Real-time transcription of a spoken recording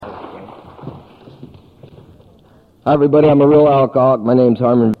Hi, everybody. I'm a real alcoholic. My name's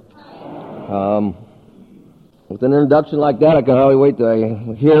Harmon. With an introduction like that, I can hardly wait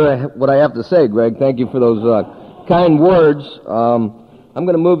to hear what I have to say, Greg. Thank you for those kind words. I'm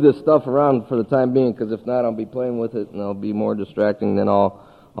going to move this stuff around for the time being, because if not, I'll be playing with it, and it'll be more distracting than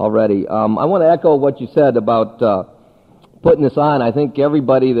already. I want to echo what you said about putting this on. I think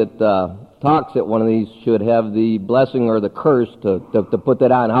everybody that talks at one of these should have the blessing or the curse to put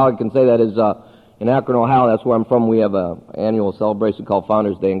that on. How I can say that is in Akron, Ohio, that's where I'm from. We have an annual celebration called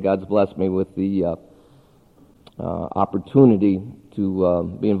Founders Day, and God's blessed me with the opportunity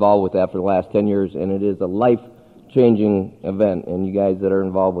to be involved with that for the last 10 years, and it is a life-changing event. And you guys that are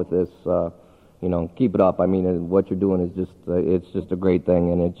involved with this, keep it up. I mean, what you're doing is it's just a great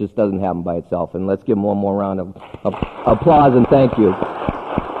thing, and it just doesn't happen by itself. And let's give them one more round of applause and thank you.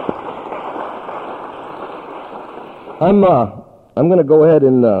 I'm going to go ahead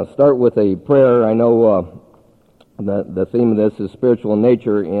and start with a prayer. I know the theme of this is spiritual in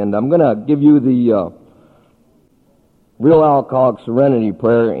nature, and I'm going to give you the Real Alcoholic Serenity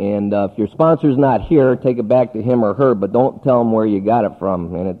Prayer, and if your sponsor's not here, take it back to him or her, but don't tell him where you got it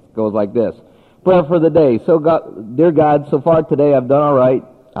from, and it goes like this. Prayer for the day. Dear God, so far today I've done all right.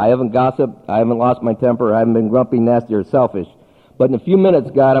 I haven't gossiped, I haven't lost my temper, I haven't been grumpy, nasty, or selfish. But in a few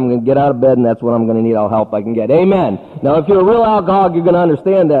minutes, God, I'm going to get out of bed, and that's what I'm going to need all help I can get. Amen. Now, if you're a real alcoholic, you're going to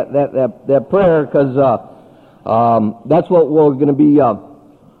understand that prayer, because that's what we're going to be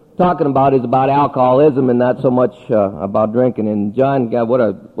talking about, is about alcoholism and not so much about drinking. And John, God, what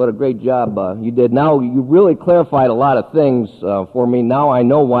a great job you did. Now, you really clarified a lot of things for me. Now I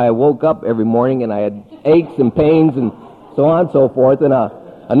know why I woke up every morning and I had aches and pains and so on and so forth. And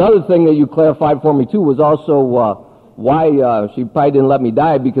another thing that you clarified for me, too, was also why she probably didn't let me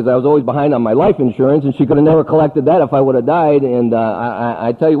die, because I was always behind on my life insurance, and she could have never collected that if I would have died. And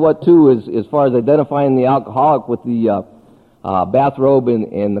I tell you what, too, as far as identifying the alcoholic with the bathrobe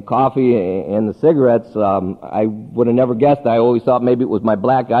and the coffee and the cigarettes, I would have never guessed. I always thought maybe it was my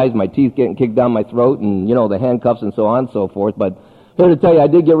black eyes, my teeth getting kicked down my throat, and, the handcuffs and so on and so forth. But here to tell you, I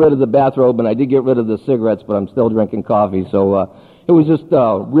did get rid of the bathrobe, and I did get rid of the cigarettes, but I'm still drinking coffee. So it was just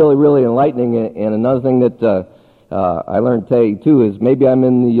really, really enlightening. And another thing that I learned today, too, is maybe I'm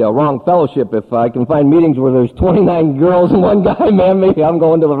in the wrong fellowship. If I can find meetings where there's 29 girls and one guy, man, maybe I'm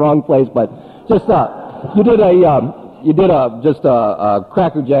going to the wrong place. But just you did a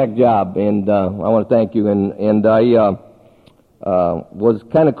crackerjack job, and I want to thank you. And I was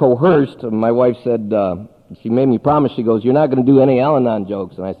kind of coerced. My wife said, she made me promise. She goes, "You're not going to do any Al-Anon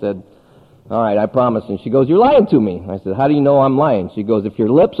jokes." And I said, "All right, I promise." And she goes, "You're lying to me." I said, "How do you know I'm lying?" She goes, "If your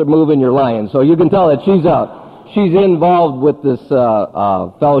lips are moving, you're lying." So you can tell that she's involved with this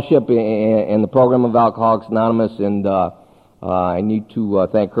fellowship and the program of Alcoholics Anonymous, and I need to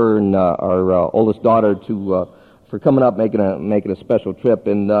thank her and our oldest daughter for coming up, making a special trip.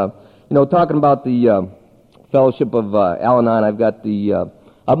 And talking about the fellowship of Al-Anon, I've got the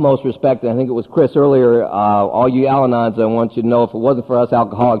utmost respect. And I think it was Chris earlier. All you Al-Anons, I want you to know, if it wasn't for us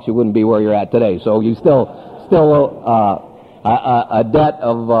alcoholics, you wouldn't be where you're at today. So you still a debt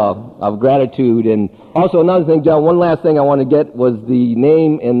of gratitude. And also another thing, John, one last thing I want to get was the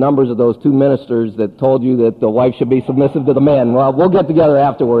name and numbers of those two ministers that told you that the wife should be submissive to the man. Well, we'll get together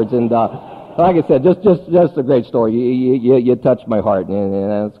afterwards. And like I said, just a great story. You touched my heart, and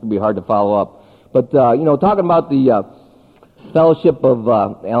it's going to be hard to follow up. But talking about the fellowship of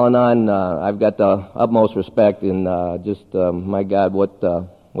Al-Anon, I've got the utmost respect, and my God, what the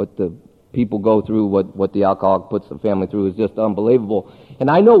people go through, what the alcoholic puts the family through is just unbelievable. And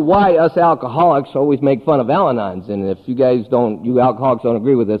I know why us alcoholics always make fun of Al-Anons, and if you alcoholics don't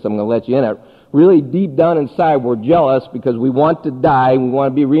agree with this, I'm going to let you in it. Really deep down inside, we're jealous because we want to die, we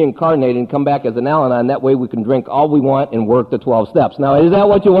want to be reincarnated and come back as an Al-Anon. That way we can drink all we want and work the 12 steps. Now, is that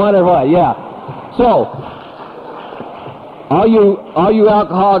what you want or what? Yeah. So, all you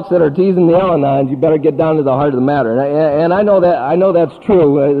alcoholics that are teasing the Al-Anons, you better get down to the heart of the matter. And I know that's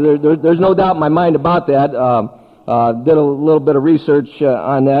true. There's no doubt in my mind about that. Did a little bit of research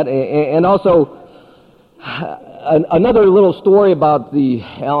on that, and also another little story about the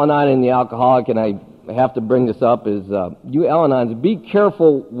Al-Anon and the alcoholic. And I have to bring this up: is you Al-Anons, be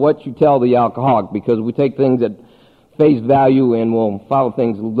careful what you tell the alcoholic, because we take things at face value and we'll follow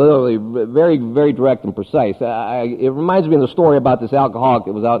things literally very, very direct and precise. It reminds me of the story about this alcoholic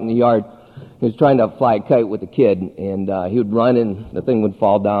that was out in the yard. He was trying to fly a kite with a kid, and he would run and the thing would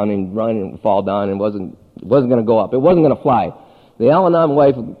fall down, and run and fall down, and it wasn't going to go up. It wasn't going to fly. The Al-Anon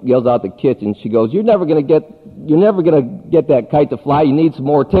wife yells out the kitchen. She goes, "You're never going to get that kite to fly. You need some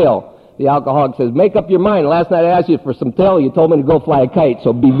more tail." the alcoholic says, make up your mind. Last night I asked you for some tail. You told me to go fly a kite.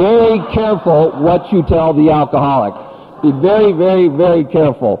 So be very careful what you tell the alcoholic. Be very, very, very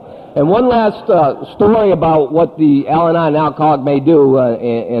careful. And one last story about what the Al-Anon alcoholic may do,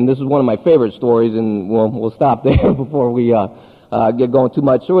 and this is one of my favorite stories, and we'll stop there before we get going too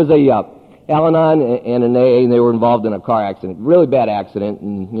much. There was a Al-Anon and an AA, and they were involved in a car accident, really bad accident,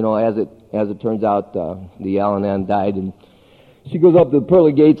 and as it turns out, the Al-Anon died, and she goes up to the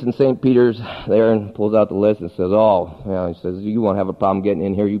pearly gates in St. Peter's there and pulls out the list and says, he says, you won't have a problem getting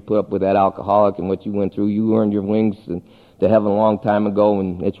in here. You put up with that alcoholic and what you went through. You earned your wings to heaven a long time ago,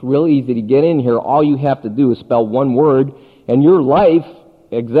 and it's real easy to get in here. All you have to do is spell one word, and your life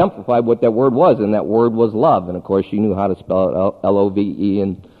exemplified what that word was, and that word was love. And, of course, she knew how to spell it, L-O-V-E,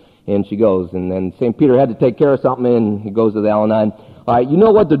 and she goes. And then St. Peter had to take care of something, and he goes to the Al-Anon. All right, you know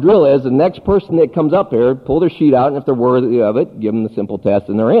what the drill is. The next person that comes up here, pull their sheet out, and if they're worthy of it, give them the simple test,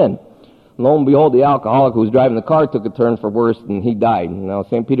 and they're in. Lo and behold, the alcoholic who was driving the car took a turn for worse, and he died. Now,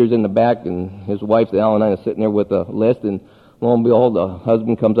 St. Peter's in the back, and his wife, the Al-Anon, is sitting there with a list, and lo and behold, the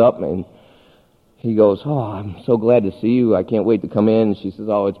husband comes up, and he goes, I'm so glad to see you. I can't wait to come in. And she says,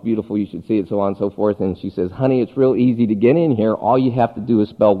 it's beautiful. You should see it, so on and so forth. And she says, honey, it's real easy to get in here. All you have to do is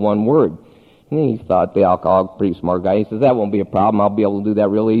spell one word. And he thought the alcoholic, pretty smart guy. He says, that won't be a problem. I'll be able to do that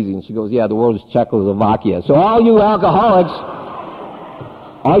real easy. And she goes, yeah, the world is Czechoslovakia. So all you alcoholics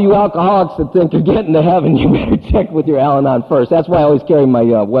that think you're getting to heaven, you better check with your Al-Anon first. That's why I always carry my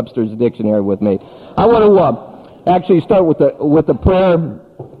Webster's Dictionary with me. I want to actually start with the prayer.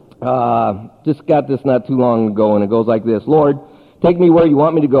 Just got this not too long ago, and it goes like this. Lord, take me where you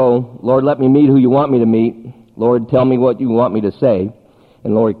want me to go. Lord, let me meet who you want me to meet. Lord, tell me what you want me to say.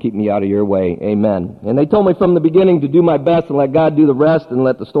 And Lord, keep me out of your way. Amen. And they told me from the beginning to do my best and let God do the rest and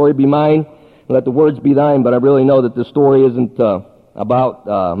let the story be mine and let the words be thine. But I really know that this story isn't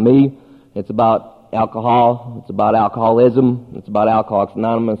about me. It's about alcohol. It's about alcoholism. It's about Alcoholics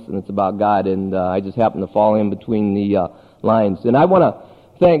Anonymous. And it's about God. And I just happen to fall in between the lines. And I want to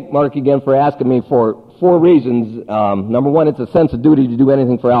thank Mark again for asking me for 4 reasons. Number one, it's a sense of duty to do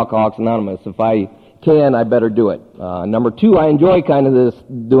anything for Alcoholics Anonymous. If I can, I better do it. Number 2, I enjoy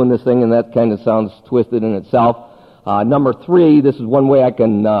doing this thing, and that kind of sounds twisted in itself. Number 3, this is one way I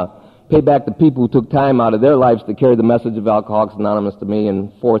can pay back the people who took time out of their lives to carry the message of Alcoholics Anonymous to me.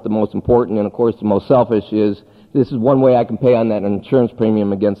 And 4th, the most important, and of course the most selfish, is this is one way I can pay on that insurance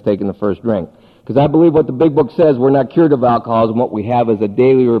premium against taking the first drink. Because I believe what the big book says, we're not cured of alcoholism. What we have is a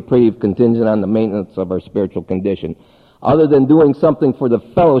daily reprieve contingent on the maintenance of our spiritual condition. Other than doing something for the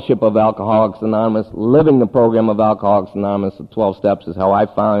fellowship of Alcoholics Anonymous, living the program of Alcoholics Anonymous, the 12 steps is how I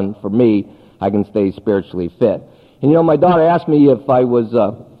found, for me, I can stay spiritually fit. And my daughter asked me if I was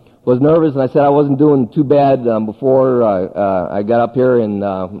nervous, and I said I wasn't doing too bad before I got up here, and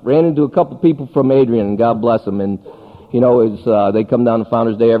ran into a couple people from Adrian, and God bless them. And they come down to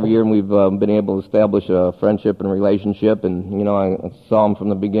Founders Day every year, and we've been able to establish a friendship and relationship. And I saw them from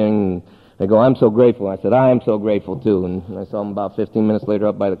the beginning. And they go, I'm so grateful. I said, I am so grateful too. And I saw them about 15 minutes later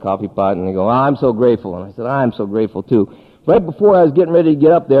up by the coffee pot, and they go, I'm so grateful. And I said, I'm so grateful too. Right before I was getting ready to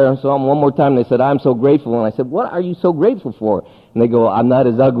get up there, I saw them one more time, and they said, I'm so grateful. And I said, what are you so grateful for? And they go, I'm not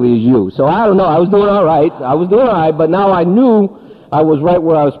as ugly as you. So I don't know. I was doing all right. But now I knew I was right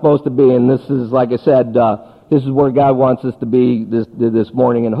where I was supposed to be. And this is, like I said, this is where God wants us to be this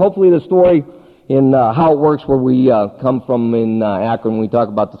morning. And hopefully the story in how it works where we come from in Akron, we talk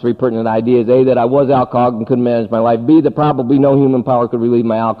about the 3 pertinent ideas. A, that I was alcoholic and couldn't manage my life. B, that probably no human power could relieve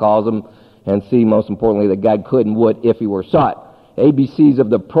my alcoholism. And C, most importantly, that God could and would if he were sought. ABCs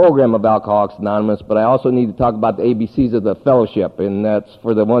of the program of Alcoholics Anonymous, but I also need to talk about the ABCs of the fellowship, and that's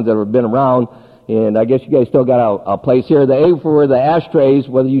for the ones that have been around. And I guess you guys still got a place here. The A for the ashtrays,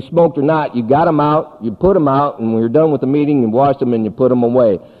 whether you smoked or not, you got them out, you put them out, and when you're done with the meeting, you washed them and you put them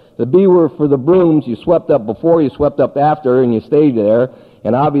away. The B were for the brooms, you swept up before, you swept up after, and you stayed there.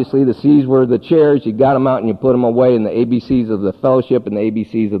 And obviously the C's were the chairs, you got them out and you put them away, and the ABCs of the fellowship and the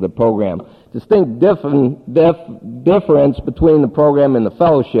ABCs of the program. Distinct difference between the program and the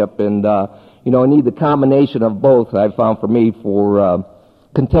fellowship, and I need the combination of both, I've found for me, for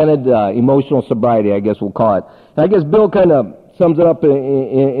contented emotional sobriety, I guess we'll call it. And I guess Bill kind of sums it up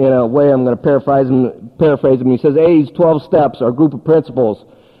in a way. I'm going to paraphrase him. He says, A's 12 steps are a group of principles,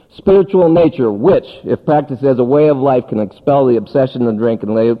 spiritual in nature, which, if practiced as a way of life, can expel the obsession to drink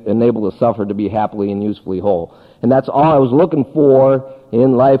and enable the sufferer to be happily and usefully whole. And that's all I was looking for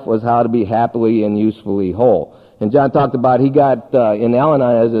in life, was how to be happily and usefully whole. And John talked about he got in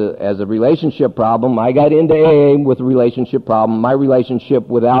Al-Anon as a relationship problem. I got into AA with a relationship problem, my relationship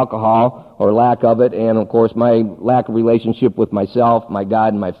with alcohol, or lack of it, and of course my lack of relationship with myself, my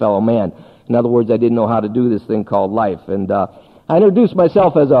God, and my fellow man. In other words, I didn't know how to do this thing called life. And I introduced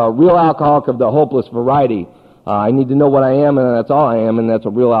myself as a real alcoholic of the hopeless variety. I need to know what I am, and that's all I am, and that's a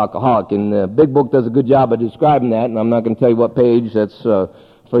real alcoholic. And the Big Book does a good job of describing that, and I'm not going to tell you what page. That's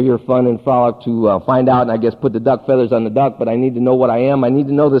for your fun and frolic to find out, and I guess put the duck feathers on the duck, but I need to know what I am. I need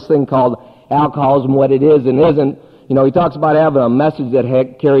to know this thing called alcoholism, what it is and isn't. You know, he talks about having a message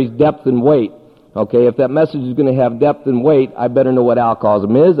that carries depth and weight. Okay, if that message is going to have depth and weight, I better know what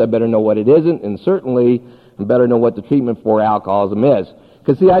alcoholism is, I better know what it isn't, and certainly I better know what the treatment for alcoholism is.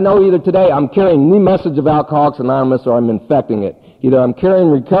 Because, see, I know either today I'm carrying the message of Alcoholics Anonymous or I'm infecting it. Either I'm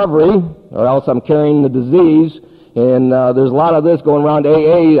carrying recovery or else I'm carrying the disease. And there's a lot of this going around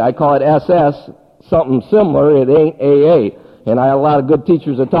AA. I call it SS, something similar. It ain't AA. And I had a lot of good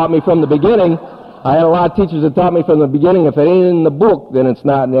teachers that taught me from the beginning. If it ain't in the book, then it's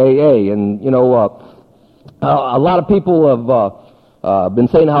not in AA. And, you know, a lot of people have been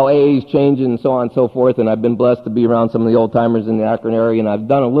saying how AA is changing and so on and so forth. And I've been blessed to be around some of the old-timers in the Akron area. And I've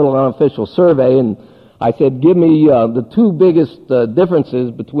done a little unofficial survey. And I said, give me the two biggest differences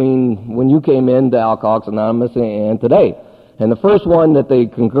between when you came into Alcoholics Anonymous and today. And the first one that they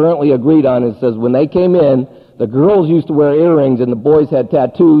concurrently agreed on is, says, when they came in, the girls used to wear earrings and the boys had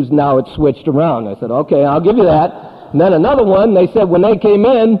tattoos. Now it's switched around. I said, okay, I'll give you that. And then another one, they said when they came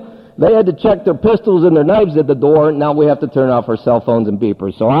in, they had to check their pistols and their knives at the door. Now we have to turn off our cell phones and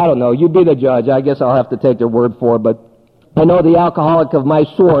beepers. So I don't know. You be the judge. I guess I'll have to take their word for it. But I know the alcoholic of my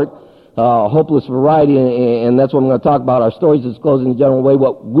sort, hopeless variety, and that's what I'm going to talk about. Our stories disclose in a general way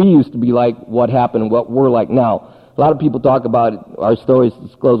what we used to be like, what happened, and what we're like now. A lot of people talk about our stories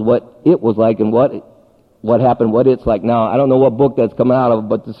disclose what it was like and what happened, what it's like now. I don't know what book that's coming out of,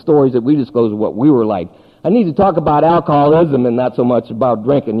 but the stories that we disclose are what we were like. I need to talk about alcoholism and not so much about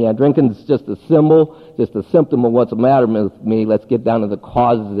drinking. Yeah, drinking is just a symbol, just a symptom of what's the matter with me. Let's get down to the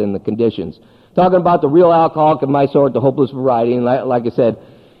causes and the conditions. Talking about the real alcoholic of my sort, the hopeless variety, and like I said,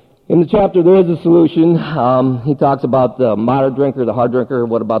 in the chapter, there is a solution. He talks about the moderate drinker, the hard drinker.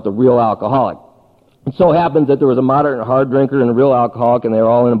 What about the real alcoholic? It so happens that there was a moderate and hard drinker and a real alcoholic, and they were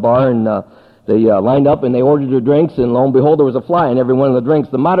all in a bar, and they lined up, and they ordered their drinks, and lo and behold, there was a fly in every one of the drinks.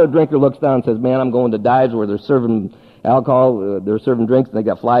 The moderate drinker looks down and says, man, I'm going to Dives where they're serving alcohol, they're serving drinks, and they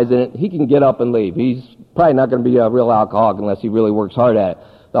got flies in it. He can get up and leave. He's probably not going to be a real alcoholic unless he really works hard at it.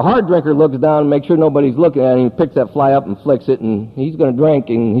 The hard drinker looks down and makes sure nobody's looking at him. He picks that fly up and flicks it, and he's going to drink,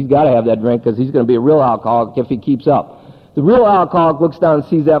 and he's got to have that drink because he's going to be a real alcoholic if he keeps up. The real alcoholic looks down and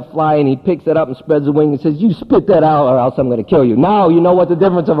sees that fly, and he picks it up and spreads the wing and says, you spit that out or else I'm going to kill you. Now you know what the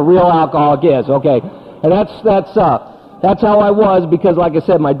difference of a real alcoholic is, okay? And that's how I was because, like I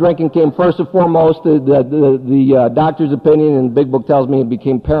said, my drinking came first and foremost. The doctor's opinion, and the Big Book tells me it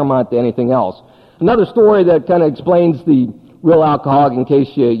became paramount to anything else. Another story that kind of explains the real alcoholic, in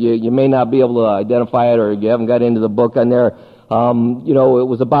case you may not be able to identify it or you haven't got into the book on there. You know, it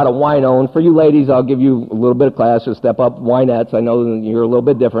was about a wino, and for you ladies, I'll give you a little bit of class to step up. Winettes, I know you're a little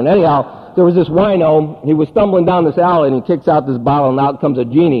bit different. Anyhow, there was this wino. He was stumbling down this alley, and he kicks out this bottle, and out comes a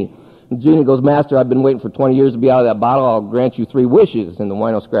genie. The genie goes, Master, I've been waiting for 20 years to be out of that bottle. I'll grant you 3 wishes. And the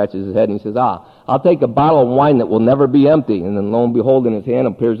wino scratches his head, and he says, I'll take a bottle of wine that will never be empty. And then lo and behold, in his hand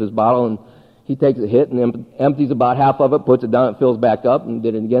appears this bottle, and he takes a hit and empties about half of it, puts it down, it fills back up, and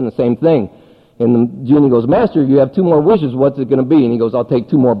did it again, the same thing. And the genie goes, Master, you have 2 more wishes, what's it going to be? And he goes, I'll take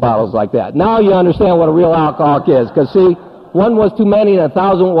 2 more bottles like that. Now you understand what a real alcoholic is, because see, 1 was too many and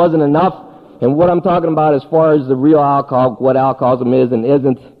 1,000 wasn't enough. And what I'm talking about as far as the real alcoholic, what alcoholism is and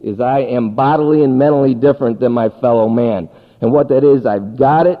isn't, is I am bodily and mentally different than my fellow man. And what that is, I've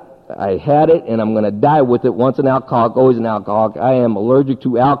got it, I had it, and I'm going to die with it. Once an alcoholic, always an alcoholic. I am allergic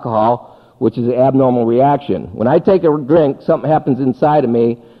to alcohol, which is an abnormal reaction. When I take a drink, something happens inside of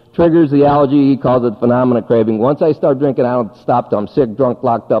me, triggers the allergy. He calls it phenomena craving. Once I start drinking, I don't stop till I'm sick, drunk,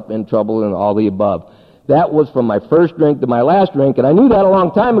 locked up, in trouble, and all the above. That was from my first drink to my last drink, and I knew that a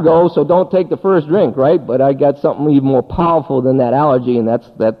long time ago, so don't take the first drink, right? But I got something even more powerful than that allergy, and that's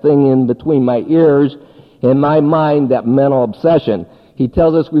that thing in between my ears and my mind, that mental obsession. He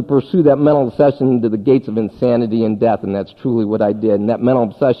tells us we pursue that mental obsession to the gates of insanity and death, and that's truly what I did. And that mental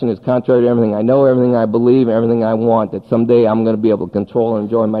obsession is contrary to everything I know, everything I believe, everything I want, that someday I'm going to be able to control and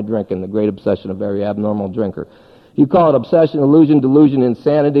enjoy my drinking, the great obsession of every abnormal drinker. You call it obsession, illusion, delusion,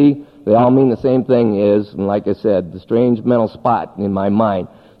 insanity. They all mean the same thing and like I said, the strange mental spot in my mind.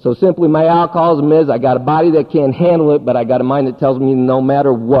 So simply my alcoholism is I got a body that can't handle it, but I got a mind that tells me no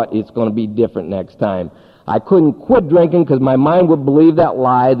matter what, it's going to be different next time. I couldn't quit drinking because my mind would believe that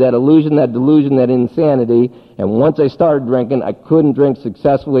lie, that illusion, that delusion, that insanity. And once I started drinking, I couldn't drink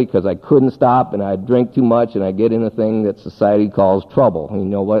successfully because I couldn't stop, and I'd drink too much, and I'd get in a thing that society calls trouble. You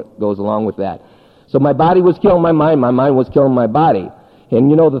know what goes along with that. So my body was killing my mind was killing my body. And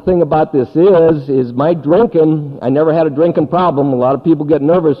you know, the thing about this is my drinking, I never had a drinking problem. A lot of people get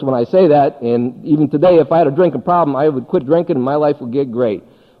nervous when I say that, and even today, if I had a drinking problem, I would quit drinking and my life would get great.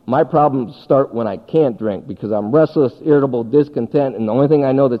 My problems start when I can't drink because I'm restless, irritable, discontent, and the only thing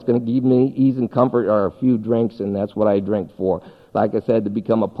I know that's going to give me ease and comfort are a few drinks, and that's what I drink for. Like I said, to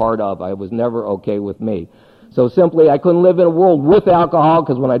become a part of. I was never okay with me. So simply, I couldn't live in a world with alcohol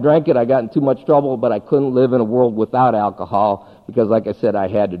because when I drank it, I got in too much trouble, but I couldn't live in a world without alcohol because, like I said, I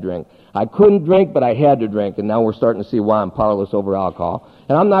had to drink. I couldn't drink, but I had to drink, and now we're starting to see why I'm powerless over alcohol.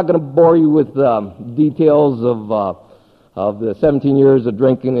 And I'm not going to bore you with details of the 17 years of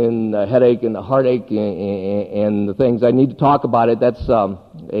drinking and the headache and the heartache and the things. I need to talk about it. That's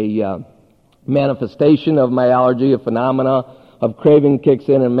a manifestation of my allergy, a phenomena of craving kicks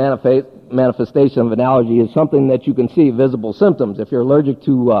in, and manifestation of an allergy is something that you can see, visible symptoms. If you're allergic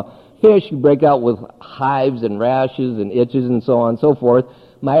to fish, you break out with hives and rashes and itches and so on and so forth.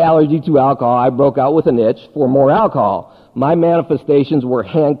 My allergy to alcohol, I broke out with an itch for more alcohol. My manifestations were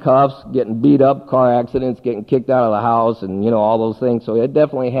handcuffs, getting beat up, car accidents, getting kicked out of the house, and, you know, all those things. So it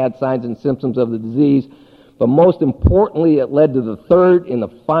definitely had signs and symptoms of the disease. But most importantly, it led to the third and the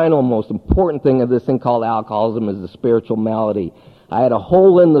final most important thing of this thing called alcoholism is the spiritual malady. I had a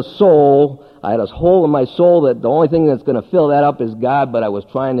hole in the soul. I had a hole in my soul that the only thing that's going to fill that up is God, but I was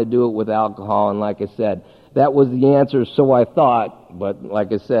trying to do it with alcohol, and like I said, that was the answer, so I thought, but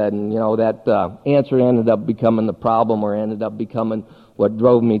like I said, and you know, that answer ended up becoming the problem, or ended up becoming what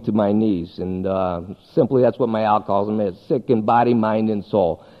drove me to my knees, and simply that's what my alcoholism is, sick in body, mind, and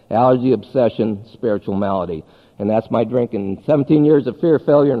soul. Allergy, obsession, spiritual malady. And that's my drinking. 17 years of fear,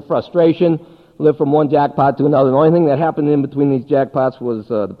 failure, and frustration. Lived from one jackpot to another. The only thing that happened in between these jackpots was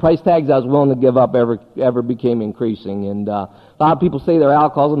the price tags I was willing to give up ever became increasing. And a lot of people say their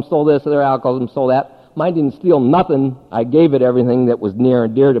alcoholism stole this, or their alcoholism stole that. Mine didn't steal nothing. I gave it everything that was near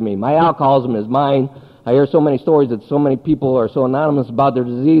and dear to me. My alcoholism is mine. I hear so many stories that so many people are so anonymous about their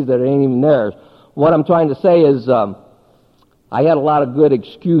disease that it ain't even theirs. What I'm trying to say is I had a lot of good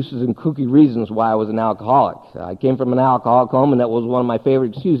excuses and kooky reasons why I was an alcoholic. I came from an alcoholic home, and that was one of my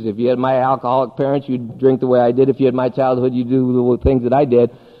favorite excuses. If you had my alcoholic parents, you'd drink the way I did. If you had my childhood, you'd do the things that I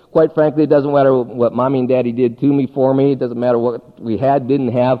did. Quite frankly, it doesn't matter what Mommy and Daddy did to me, for me. It doesn't matter what we had,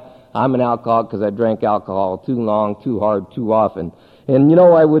 didn't have. I'm an alcoholic because I drank alcohol too long, too hard, too often. And, you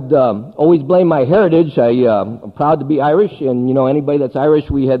know, I would always blame my heritage. I'm proud to be Irish, and, you know, anybody that's Irish,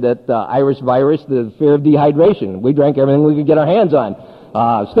 we had that Irish virus, the fear of dehydration. We drank everything we could get our hands on.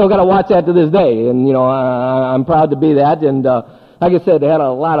 Still got to watch that to this day, and, you know, I'm proud to be that. And like I said, they had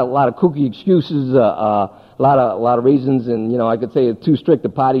a lot of kooky excuses, a lot of reasons, and, you know, I could say it's too strict a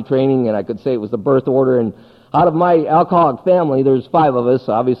potty training, and I could say it was the birth order, and out of my alcoholic family, there's 5 of us,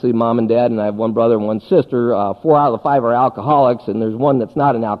 obviously Mom and Dad, and I have one brother and one sister. 4 out of the 5 are alcoholics, and there's one that's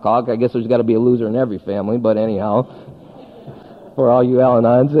not an alcoholic. I guess there's got to be a loser in every family, but anyhow, for all you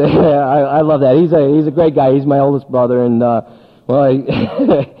Al-Anons, I love that. He's a great guy. He's my oldest brother, and well,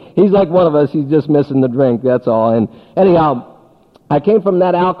 he's like one of us. He's just missing the drink, that's all. And anyhow, I came from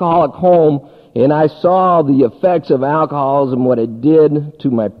that alcoholic home, and I saw the effects of alcoholism, what it did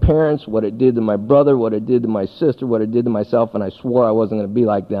to my parents, what it did to my brother, what it did to my sister, what it did to myself, and I swore I wasn't going to be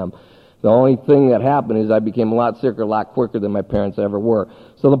like them. The only thing that happened is I became a lot sicker, a lot quicker than my parents ever were.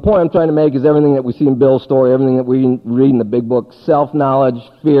 So the point I'm trying to make is everything that we see in Bill's story, everything that we read in the big book, self-knowledge,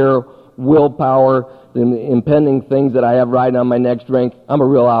 fear, willpower, the impending things that I have riding on my next drink, I'm a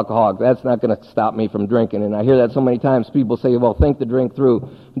real alcoholic. That's not going to stop me from drinking. And I hear that so many times. People say, well, think the drink through.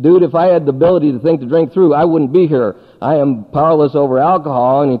 Dude, if I had the ability to think the drink through, I wouldn't be here. I am powerless over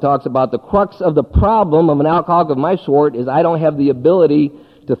alcohol. And he talks about the crux of the problem of an alcoholic of my sort is I don't have the ability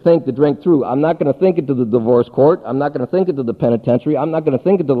to think the drink through. I'm not going to think it to the divorce court. I'm not going to think it to the penitentiary. I'm not going to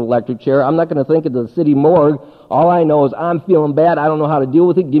think it to the electric chair. I'm not going to think it to the city morgue. All I know is I'm feeling bad. I don't know how to deal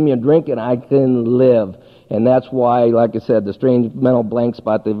with it. Give me a drink and I can live. And that's why, like I said, the strange mental blank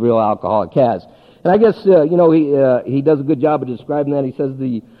spot the real alcoholic has. And I guess, he does a good job of describing that. He says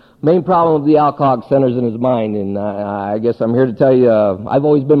the main problem of the alcoholic centers in his mind. And I guess I'm here to tell you, I've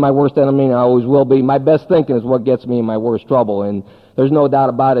always been my worst enemy and I always will be. My best thinking is what gets me in my worst trouble. And there's no doubt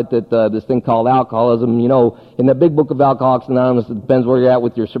about it that this thing called alcoholism, you know, in the big book of Alcoholics Anonymous, it depends where you're at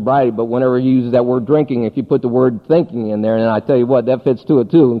with your sobriety, but whenever you use that word drinking, if you put the word thinking in there, and I tell you what, that fits to it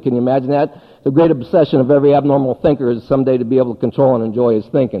too. And can you imagine that? the great obsession of every abnormal thinker is someday to be able to control and enjoy his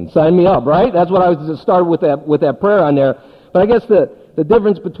thinking. Sign me up, right? That's what I was just started with that prayer on there. But I guess the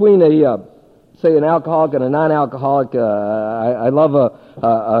difference between say an alcoholic and a non-alcoholic, I love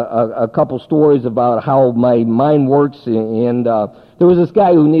a couple stories about how my mind works, and there was this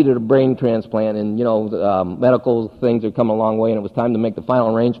guy who needed a brain transplant, and medical things are coming a long way, and it was time to make the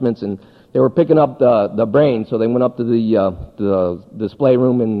final arrangements, and they were picking up the brain, so they went up to the display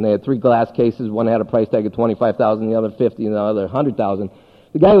room, and they had 3 glass cases. One had a price tag of $25,000, the other $50,000, and the other $100,000.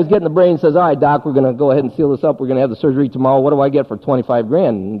 The guy who was getting the brain says, all right, doc, we're going to go ahead and seal this up. We're going to have the surgery tomorrow. What do I get for $25,000?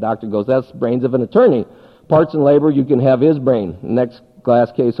 And the doctor goes, that's brains of an attorney. Parts and labor, you can have his brain. The next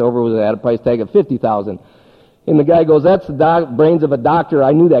glass case over was at a price tag of $50,000. And the guy goes, that's the brains of a doctor.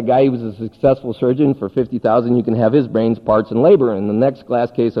 I knew that guy. He was a successful surgeon. For $50,000, you can have his brains, parts, and labor. And the next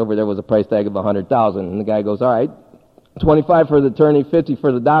glass case over there was a price tag of $100,000. And the guy goes, all right, 25 for the attorney, 50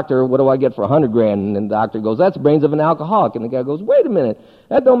 for the doctor. What do I get for $100,000? And the doctor goes, that's brains of an alcoholic. And the guy goes, wait a minute,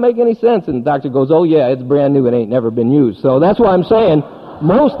 that don't make any sense. And the doctor goes, oh yeah, it's brand new. It ain't never been used. So that's why I'm saying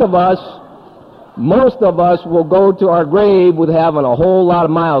most of us will go to our grave with having a whole lot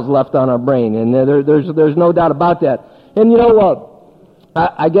of miles left on our brain, and there's no doubt about that. And you know what?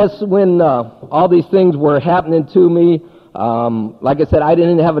 I guess when all these things were happening to me, like I said, I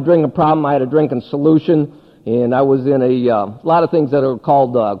didn't have a drinking problem. I had a drinking solution. And I was in a lot of things that are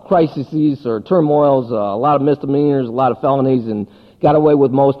called crises or turmoils, a lot of misdemeanors, a lot of felonies, and got away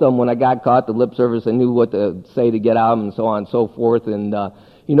with most of them. When I got caught, the lip service, I knew what to say to get out, and so on and so forth. And,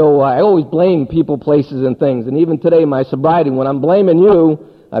 I always blame people, places, and things. And even today, my sobriety, when I'm blaming you,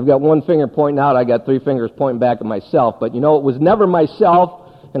 I've got one finger pointing out, I got 3 fingers pointing back at myself. But, it was never myself.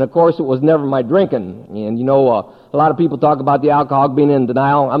 And, of course, it was never my drinking. And, a lot of people talk about the alcoholic being in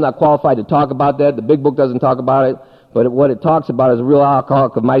denial. I'm not qualified to talk about that. The big book doesn't talk about it. But what it talks about is a real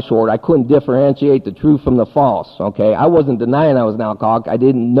alcoholic of my sort. I couldn't differentiate the true from the false, okay? I wasn't denying I was an alcoholic. I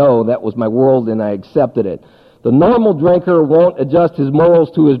didn't know that was my world, and I accepted it. The normal drinker won't adjust his morals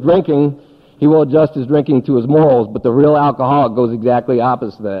to his drinking. He will adjust his drinking to his morals. But the real alcoholic goes exactly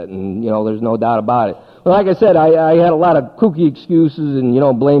opposite of that. And, there's no doubt about it. Well, like I said, I had a lot of kooky excuses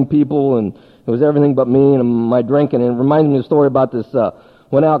and, blame people, and it was everything but me and my drinking. And it reminds me of a story about this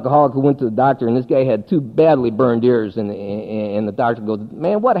one alcoholic who went to the doctor, and this guy had 2 badly burned ears, and the doctor goes,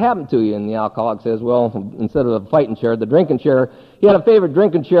 man, what happened to you? And the alcoholic says, well, instead of the fighting chair, the drinking chair. He had a favorite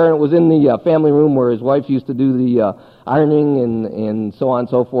drinking chair, and it was in the family room where his wife used to do the ironing and so on and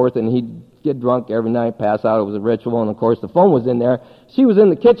so forth, and he'd get drunk every night, pass out. It was a ritual, and of course the phone was in there. She was in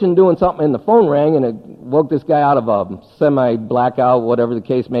the kitchen doing something, and the phone rang, and it woke this guy out of a semi-blackout, whatever the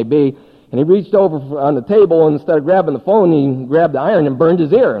case may be. And he reached over on the table, and instead of grabbing the phone, he grabbed the iron and burned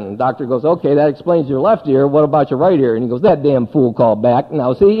his ear. And the doctor goes, okay, that explains your left ear. What about your right ear? And he goes, that damn fool called back.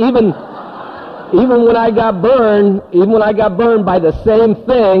 Now, see, even when I got burned by the same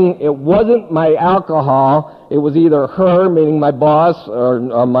thing, it wasn't my alcohol. It was either her, meaning my boss, or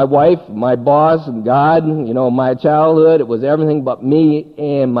my wife, my boss, and God, my childhood. It was everything but me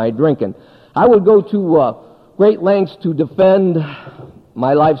and my drinking. I would go to great lengths to defend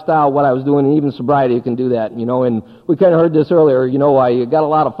my lifestyle, what I was doing, and even sobriety can do that, and we kind of heard this earlier, I got a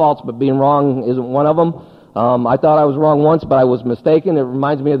lot of faults, but being wrong isn't one of them. I thought I was wrong once, but I was mistaken. It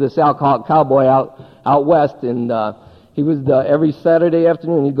reminds me of this alcoholic cowboy out west, and he was every Saturday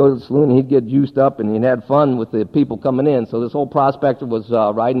afternoon, he'd go to the saloon, and he'd get juiced up, and he'd had fun with the people coming in. So this old prospector was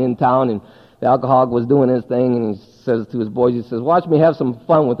riding in town, and the alcoholic was doing his thing, and he says to his boys, he says, watch me have some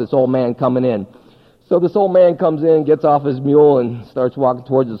fun with this old man coming in. So this old man comes in, gets off his mule, and starts walking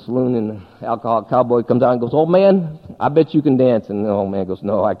towards the saloon, and the alcoholic cowboy comes out and goes, old man, I bet you can dance. And the old man goes,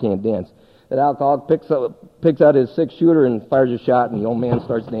 no, I can't dance. That alcoholic picks out his 6-shooter and fires a shot, and the old man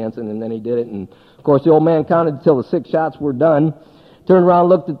starts dancing, and then he did it. And, of course, the old man counted until the 6 shots were done, turned around,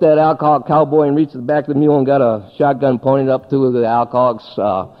 looked at that alcoholic cowboy, and reached to the back of the mule and got a shotgun pointed up to the alcoholic's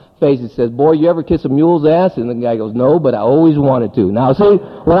face. He says, boy, you ever kiss a mule's ass? And the guy goes, no, but I always wanted to. Now, see,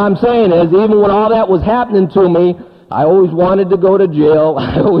 what I'm saying is, even when all that was happening to me, I always wanted to go to jail.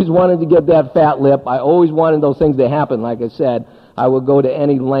 I always wanted to get that fat lip. I always wanted those things to happen. Like I said, I would go to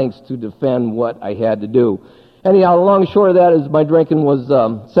any lengths to defend what I had to do. Anyhow, the long and short of that is my drinking was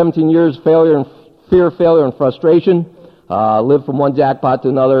 17 years failure, and frustration. Lived from one jackpot to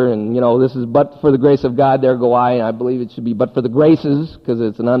another, and, this is but for the grace of God, there go I, and I believe it should be but for the graces, because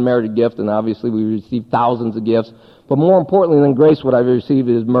it's an unmerited gift, and obviously we receive thousands of gifts. But more importantly than grace, what I've received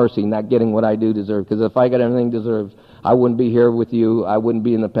is mercy, not getting what I do deserve, because if I got anything deserved, I wouldn't be here with you. I wouldn't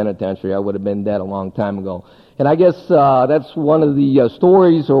be in the penitentiary. I would have been dead a long time ago. And I guess that's one of the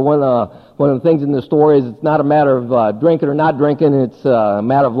stories, or one of the things in the story is it's not a matter of drinking or not drinking, it's a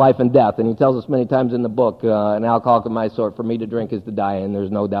matter of life and death. And he tells us many times in the book, an alcoholic of my sort, for me to drink is to die, and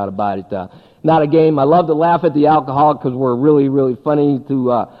there's no doubt about it. Not a game. I love to laugh at the alcoholic because we're really, really funny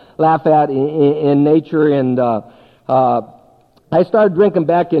to laugh at in nature. And I started drinking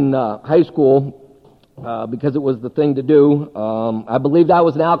back in high school because it was the thing to do. I believed I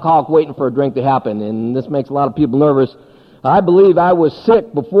was an alcoholic waiting for a drink to happen, and this makes a lot of people nervous. I believe I was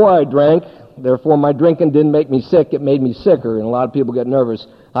sick before I drank, therefore my drinking didn't make me sick, it made me sicker, and a lot of people get nervous.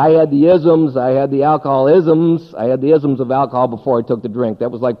 I had the isms, I had the alcoholisms, I had the isms of alcohol before I took the drink.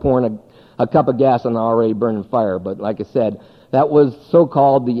 That was like pouring a cup of gas on an already burning fire, but like I said, that was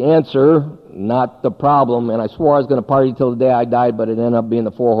so-called the answer, not the problem, and I swore I was going to party till the day I died, but it ended up being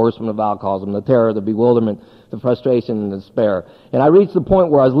the four horsemen of alcoholism: the terror, the bewilderment, the frustration, and the despair. And I reached the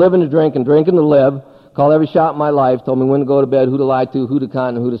point where I was living to drink and drinking to live, called every shot in my life, told me when to go to bed, who to lie to, who to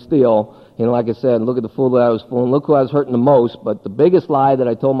con, and who to steal. And like I said, look at the fool that I was fooling, look who I was hurting the most. But the biggest lie that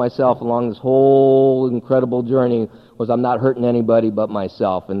I told myself along this whole incredible journey was I'm not hurting anybody but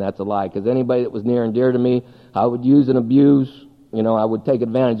myself, and that's a lie, because anybody that was near and dear to me, I would use and abuse, I would take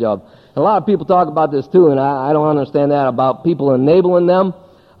advantage of. And a lot of people talk about this too, and I don't understand that, about people enabling them.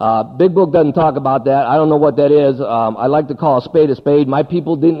 Big Book doesn't talk about that. I don't know what that is. I like to call a spade a spade. My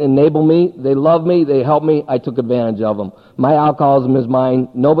people didn't enable me. They loved me. They helped me. I took advantage of them. My alcoholism is mine.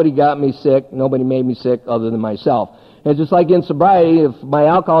 Nobody got me sick. Nobody made me sick other than myself. And just like in sobriety, if my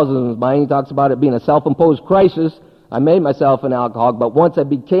alcoholism is mine, he talks about it being a self-imposed crisis. I made myself an alcoholic, but once I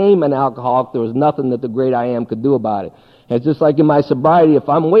became an alcoholic, there was nothing that the great I am could do about it. And it's just like in my sobriety, if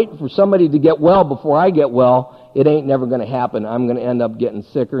I'm waiting for somebody to get well before I get well, it ain't never going to happen. I'm going to end up getting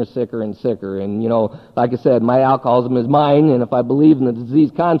sicker and sicker and sicker. And, like I said, my alcoholism is mine, and if I believe in the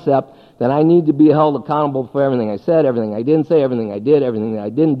disease concept, then I need to be held accountable for everything I said, everything I didn't say, everything I did, everything that I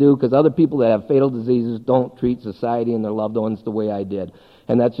didn't do, because other people that have fatal diseases don't treat society and their loved ones the way I did.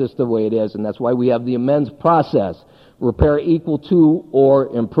 And that's just the way it is, and that's why we have the amends process. Repair equal to or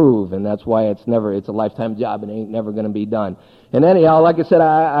improve, and that's why it's a lifetime job and it ain't never going to be done. And anyhow, like I said,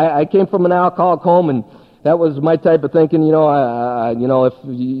 I came from an alcoholic home, and that was my type of thinking. If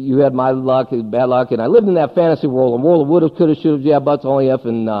you had my luck, bad luck, and I lived in that fantasy world, a world of woulda, coulda, shoulda, yeah, buts, only if,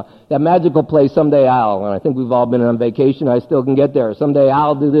 and that magical place, someday I'll, and I think we've all been on vacation, I still can get there. Someday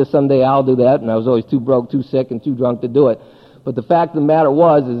I'll do this, someday I'll do that, and I was always too broke, too sick, and too drunk to do it. But the fact of the matter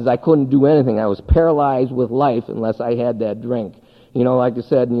is I couldn't do anything. I was paralyzed with life unless I had that drink. Like I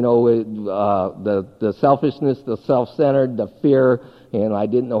said, the selfishness, the self-centered, the fear, and I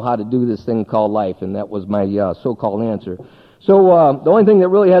didn't know how to do this thing called life, and that was my so-called answer. So the only thing that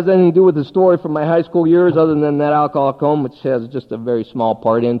really has anything to do with the story from my high school years, other than that alcoholic home, which has just a very small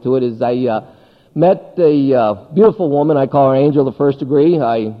part into it, is I met a beautiful woman. I call her Angel the First Degree.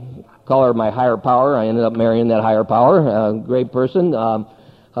 I call her my higher power. I ended up marrying that higher power. Great person.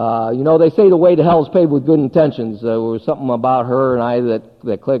 They say the way to hell is paved with good intentions. There was something about her and I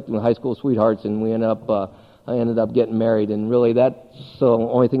that clicked in high school sweethearts, and I ended up getting married. And really, that's the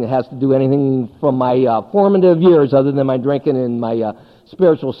only thing that has to do anything from my formative years, other than my drinking and my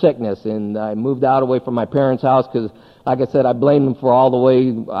spiritual sickness. And I moved out away from my parents' house because, like I said, I blamed them for all the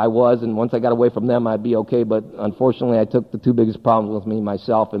way I was, and once I got away from them, I'd be okay. But unfortunately, I took the two biggest problems with me,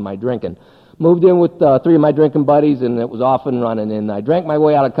 myself and my drinking. Moved in with three of my drinking buddies, and it was off and running. And I drank my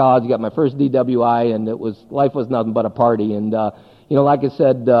way out of college, got my first DWI, and life was nothing but a party. And like I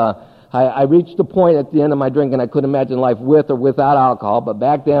said, I reached a point at the end of my drinking I couldn't imagine life with or without alcohol. But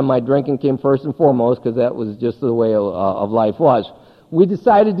back then, my drinking came first and foremost because that was just the way of life was. We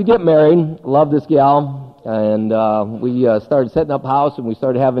decided to get married. Loved this gal. And we started setting up house, and we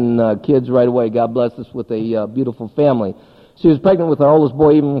started having kids right away. God bless us with a beautiful family. She was pregnant with our oldest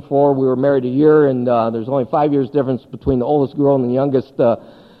boy even before we were married a year, and there's only 5 years difference between the oldest girl and the youngest,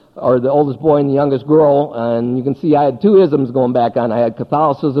 or the oldest boy and the youngest girl. And you can see I had two isms going back on. I had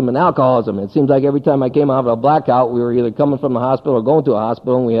Catholicism and alcoholism. It seems like every time I came out of a blackout, we were either coming from the hospital or going to a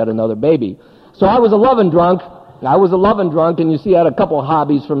hospital, and we had another baby. So I was a loving drunk. And you see I had a couple of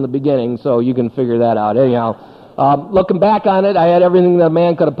hobbies from the beginning, so you can figure that out. Anyhow, looking back on it, I had everything that a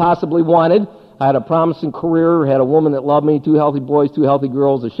man could have possibly wanted. I had a promising career, had a woman that loved me, 2 healthy boys, 2 healthy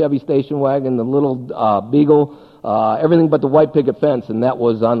girls, a Chevy station wagon, the little Beagle, everything but the white picket fence, and that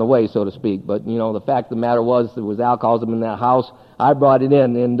was on the way, so to speak. But, the fact of the matter was there was alcoholism in that house. I brought it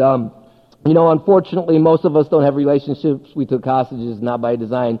in, and, unfortunately, most of us don't have relationships. We took hostages, not by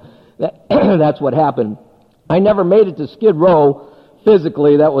design. That's what happened. I never made it to Skid Row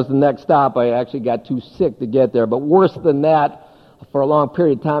physically. That was the next stop. I actually got too sick to get there. But worse than that, for a long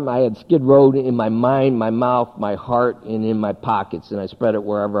period of time, I had Skid Row in my mind, my mouth, my heart, and in my pockets, and I spread it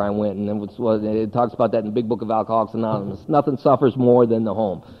wherever I went. And it talks about that in the Big Book of Alcoholics Anonymous. Nothing suffers more than the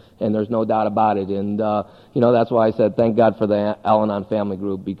home, and there's no doubt about it. And that's why I said thank God for the Al-Anon family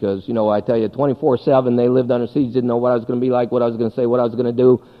group, because I tell you, 24/7 they lived under siege, didn't know what I was going to be like, what I was going to say, what I was going to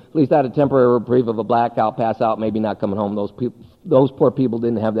do. At least I had a temporary reprieve of a blackout, pass out, maybe not coming home. Those poor people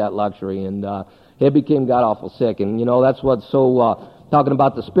didn't have that luxury, and it became god-awful sick. And, that's what's so, talking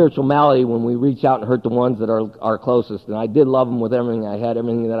about the spiritual malady, when we reach out and hurt the ones that are our closest. And I did love them with everything I had,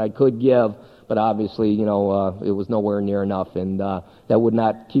 everything that I could give, but obviously, it was nowhere near enough, and that would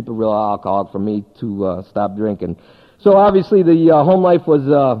not keep a real alcoholic from me to stop drinking. So obviously the home life was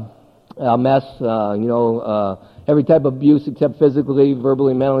a mess, every type of abuse except physically,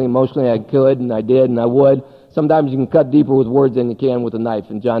 verbally, mentally, emotionally I could, and I did, and I would. Sometimes you can cut deeper with words than you can with a knife,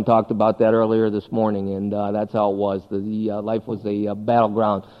 and John talked about that earlier this morning, and that's how it was. The life was a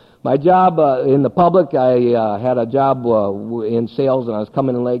battleground. My job in the public, I had a job in sales, and I was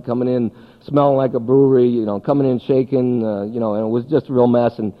coming in late, coming in smelling like a brewery, coming in shaking, and it was just a real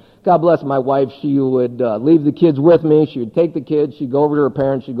mess. And God bless my wife, she would leave the kids with me. She would take the kids, she'd go over to her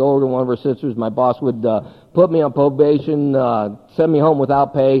parents, she'd go over to one of her sisters. My boss would put me on probation, send me home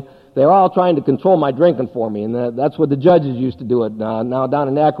without pay. They were all trying to control my drinking for me, and that's what the judges used to do it. Now down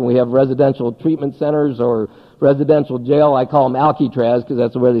in Akron we have residential treatment centers or residential jail. I call them Alcatraz because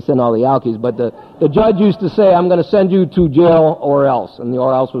that's where they send all the alkies. But the judge used to say, I'm going to send you to jail or else. And the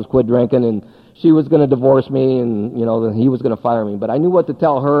or else was quit drinking, and she was going to divorce me, and, he was going to fire me. But I knew what to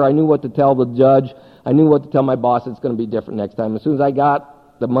tell her. I knew what to tell the judge. I knew what to tell my boss. It's going to be different next time. As soon as I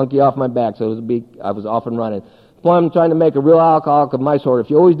got the monkey off my back, I was off and running. Well, I'm trying to make a real alcoholic of my sort. If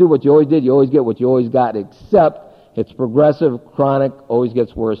you always do what you always did, you always get what you always got, except it's progressive, chronic, always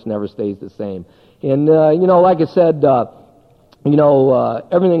gets worse, never stays the same. And, like I said,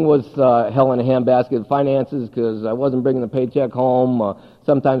 everything was hell in a handbasket. Finances, because I wasn't bringing the paycheck home.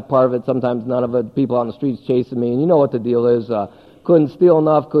 Sometimes part of it, sometimes none of it. People on the streets chasing me, and you know what the deal is. Couldn't steal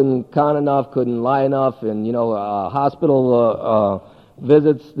enough, couldn't con enough, couldn't lie enough, and, hospital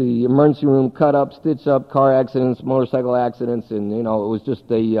visits, the emergency room cut up, stitched up, car accidents, motorcycle accidents, and, it was just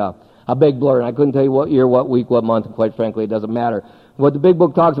a big blur. And I couldn't tell you what year, what week, what month, and quite frankly, it doesn't matter. What the Big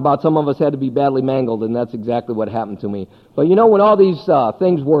Book talks about, some of us had to be badly mangled, and that's exactly what happened to me. But when all these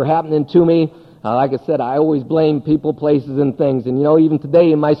things were happening to me, like I said, I always blame people, places, and things. And even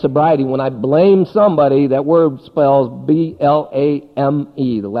today in my sobriety, when I blame somebody, that word spells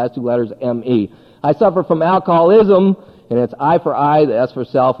B-L-A-M-E, the last two letters M-E. I suffer from alcoholism, and it's I for I, the S for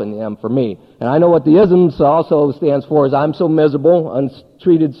self, and the M for me. And I know what the isms also stands for is I'm so miserable,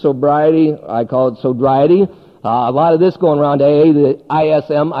 untreated sobriety, I call it sobriety. A lot of this going around AA, the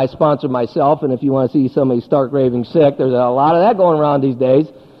ISM, I sponsor myself, and if you want to see somebody stark raving sick, there's a lot of that going around these days.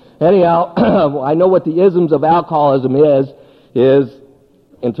 Anyhow, I know what the isms of alcoholism is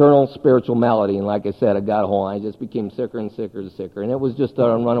internal spiritual malady, and like I said, I got a hold. I just became sicker and sicker and sicker, and it was just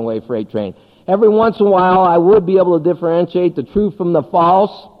a runaway freight train. Every once in a while, I would be able to differentiate the true from the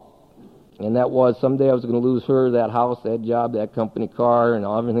false, and that was someday I was going to lose her, that house, that job, that company car, and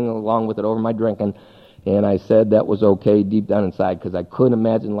everything along with it over my drinking. And I said that was okay deep down inside because I couldn't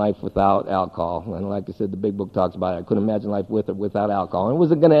imagine life without alcohol. And like I said, the Big Book talks about it. I couldn't imagine life with or without alcohol. And it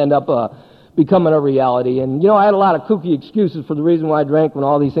wasn't going to end up becoming a reality. And, I had a lot of kooky excuses for the reason why I drank when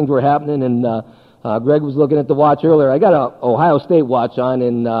all these things were happening. And Greg was looking at the watch earlier. I got an Ohio State watch on,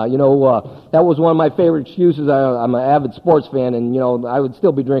 and, that was one of my favorite excuses. I'm an avid sports fan, and, I would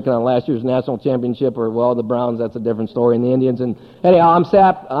still be drinking on last year's national championship or, the Browns. That's a different story, and the Indians. And anyhow,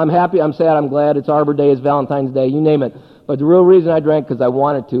 I'm happy, I'm sad, I'm glad. It's Arbor Day, it's Valentine's Day, you name it. But the real reason I drank because I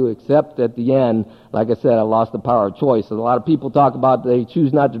wanted to, except at the end, like I said, I lost the power of choice. A lot of people talk about they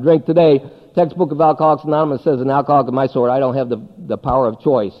choose not to drink today. Textbook of Alcoholics Anonymous says an alcoholic of my sort, I don't have the power of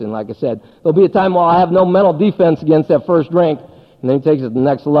choice. And like I said, there'll be a time where I'll have no mental defense against that first drink. And then he takes it to the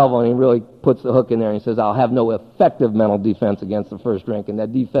next level and he really puts the hook in there and he says, I'll have no effective mental defense against the first drink. And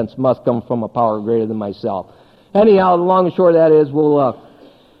that defense must come from a power greater than myself. Anyhow, the long and short of that is we'll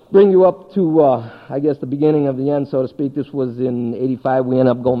bring you up to, I guess, the beginning of the end, so to speak. This was in 85. We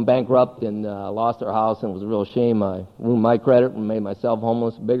ended up going bankrupt and lost our house, and it was a real shame. I ruined my credit and made myself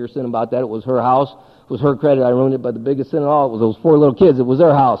homeless. The bigger sin about that, it was her house. It was her credit. I ruined it, but the biggest sin of all, it was those 4 little kids. It was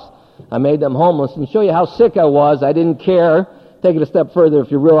their house. I made them homeless. And to show you how sick I was, I didn't care. Take it a step further. If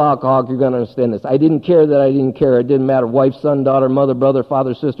you're a real alcoholic, you're going to understand this. I didn't care that I didn't care. It didn't matter. Wife, son, daughter, mother, brother,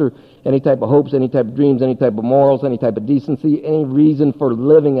 father, sister, any type of hopes, any type of dreams, any type of morals, any type of decency, any reason for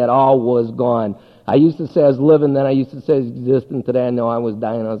living at all was gone. I used to say I was living, then I used to say I was existing. Today I know I was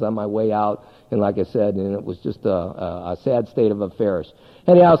dying. I was on my way out. And like I said, and it was just a sad state of affairs.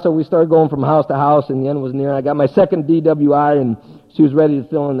 Anyhow, so we started going from house to house, and the end was near. I got my second DWI, and she was ready to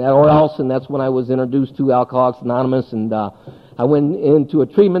fill in that or else, and that's when I was introduced to Alcoholics Anonymous, and I went into a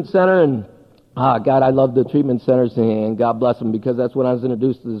treatment center, and God, I love the treatment centers, and God bless them, because that's when I was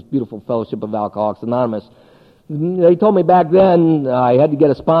introduced to this beautiful fellowship of Alcoholics Anonymous. They told me back then I had to get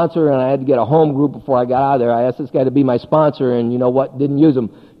a sponsor and I had to get a home group before I got out of there. I asked this guy to be my sponsor, and you know what? Didn't use him.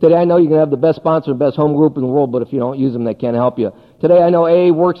 Today I know you can have the best sponsor and best home group in the world, but if you don't use them, they can't help you. Today I know AA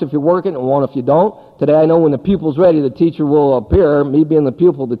works if you're working and won't if you don't. Today I know when the pupil's ready, the teacher will appear. Me being the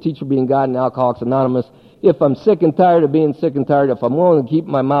pupil, the teacher being God in Alcoholics Anonymous. If I'm sick and tired of being sick and tired, if I'm willing to keep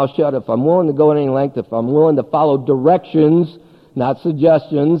my mouth shut, if I'm willing to go any length, if I'm willing to follow directions, not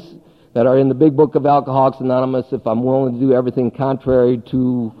suggestions, that are in the big book of Alcoholics Anonymous, if I'm willing to do everything contrary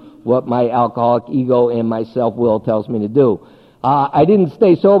to what my alcoholic ego and my self-will tells me to do. I didn't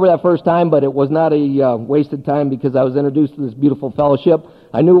stay sober that first time, but it was not a wasted time, because I was introduced to this beautiful fellowship.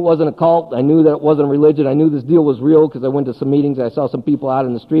 I knew it wasn't a cult. I knew that it wasn't a religion. I knew this deal was real because I went to some meetings. I saw some people out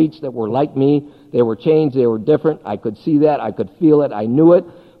in the streets that were like me. They were changed. They were different. I could see that. I could feel it. I knew it.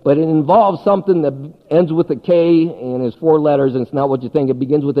 But it involves something that ends with a K and is 4 letters, and it's not what you think. It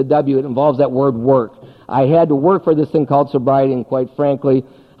begins with a W. It involves that word work. I had to work for this thing called sobriety, and quite frankly,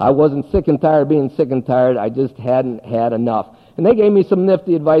 I wasn't sick and tired of being sick and tired. I just hadn't had enough. And they gave me some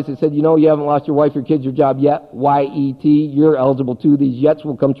nifty advice. They said, you know, you haven't lost your wife, your kids, your job yet. Y-E-T. You're eligible too. These yets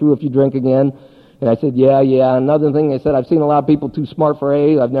will come true if you drink again. And I said, yeah. Another thing, they said, I've seen a lot of people too smart for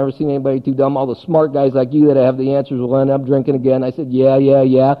AA. I've never seen anybody too dumb. All the smart guys like you that have the answers will end up drinking again. I said, yeah.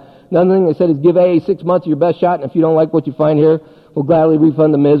 Another thing they said is give AA 6 months of your best shot, and if you don't like what you find here, we'll gladly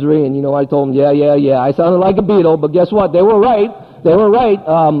refund the misery. And you know, I told them, yeah. I sounded like a Beatle, but guess what? They were right.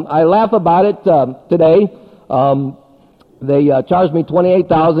 I laugh about it today. They charged me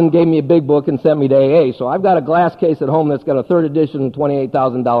 $28,000, gave me a big book, and sent me to AA. So I've got a glass case at home that's got a 3rd edition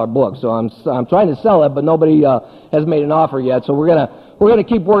 $28,000 book. So I'm trying to sell it, but nobody has made an offer yet. So we're gonna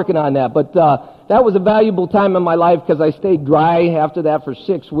keep working on that. But that was a valuable time in my life, because I stayed dry after that for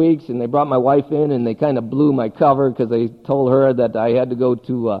 6 weeks, and they brought my wife in, and they kind of blew my cover because they told her that I had to go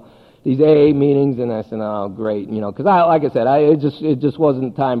to these AA meetings, and I said, oh, great, you know, because like I said, it just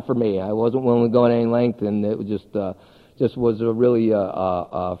wasn't time for me. I wasn't willing to go at any length, and it was just was a really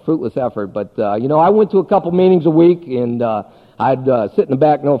fruitless effort. But you know, I went to a couple meetings a week, and I'd sit in the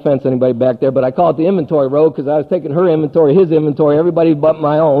back. No offense to anybody back there, but I call it the inventory row, because I was taking her inventory, his inventory, everybody but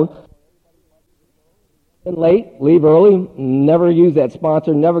my own. And late, leave early, never used that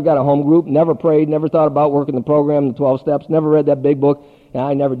sponsor, never got a home group, never prayed, never thought about working the program, the 12 steps, never read that big book, and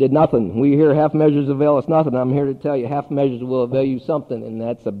I never did nothing. We hear half measures avail us nothing. I'm here to tell you half measures will avail you something, and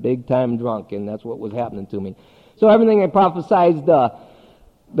that's a big time drunk, and that's what was happening to me. So everything I prophesied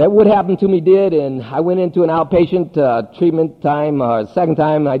that would happen to me did, and I went into an outpatient treatment time. Second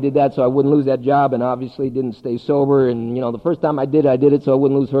time I did that so I wouldn't lose that job, and obviously didn't stay sober. And you know, the first time I did it so I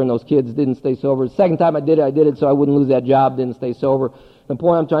wouldn't lose her and those kids. Didn't stay sober. Second time I did it so I wouldn't lose that job. Didn't stay sober. The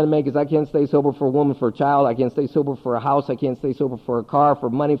point I'm trying to make is I can't stay sober for a woman, for a child. I can't stay sober for a house. I can't stay sober for a car, for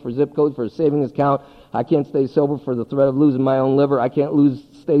money, for zip code, for a savings account. I can't stay sober for the threat of losing my own liver. I can't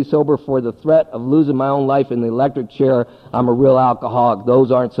stay sober for the threat of losing my own life in the electric chair. I'm a real alcoholic.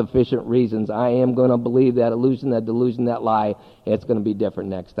 Those aren't sufficient reasons. I am going to believe that illusion, that delusion, that lie. It's going to be different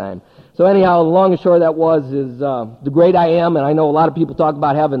next time. So anyhow, the long and short of that is the great I am, and I know a lot of people talk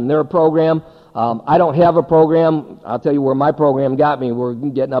about having their program. I don't have a program. I'll tell you where my program got me. We're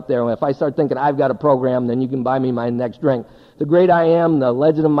getting up there. If I start thinking I've got a program, then you can buy me my next drink. The great I am, the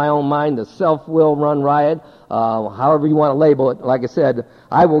legend of my own mind, the self-will run riot, however you want to label it. Like I said,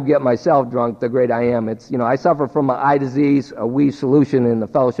 I will get myself drunk, the great I am. It's, you know, I suffer from an eye disease, a wee solution in the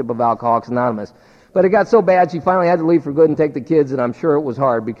Fellowship of Alcoholics Anonymous. But it got so bad, she finally had to leave for good and take the kids, and I'm sure it was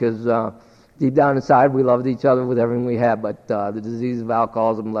hard because deep down inside, we loved each other with everything we had, but the disease of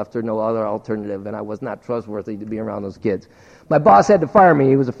alcoholism left her no other alternative, and I was not trustworthy to be around those kids. My boss had to fire me.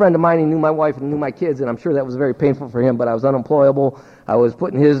 He was a friend of mine. He knew my wife and knew my kids, and I'm sure that was very painful for him, but I was unemployable. I was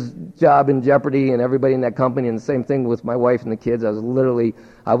putting his job in jeopardy and everybody in that company, and the same thing with my wife and the kids. I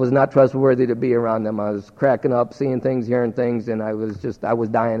was not trustworthy to be around them. I was cracking up, seeing things, hearing things, and I was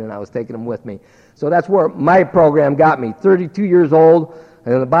dying, and I was taking them with me. So that's where my program got me. 32 years old,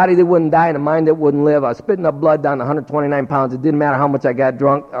 and a body that wouldn't die and a mind that wouldn't live. I was spitting up blood down to 129 pounds. It didn't matter how much I got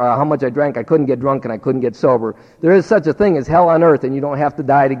drunk or how much I drank. I couldn't get drunk and I couldn't get sober. There is such a thing as hell on earth, and you don't have to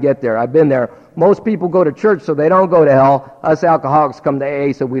die to get there. I've been there most people go to church so they don't go to hell. Us alcoholics come to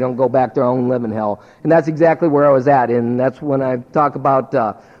AA so we don't go back to our own living hell. And that's exactly where I was at. And that's when I talk about,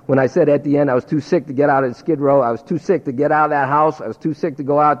 when I said at the end I was too sick to get out of Skid Row. I was too sick to get out of that house. I was too sick to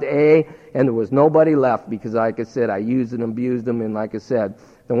go out to AA. And there was nobody left because, like I said, I used and abused them. And like I said,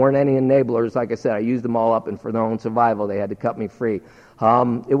 there weren't any enablers. Like I said, I used them all up, and for their own survival, they had to cut me free.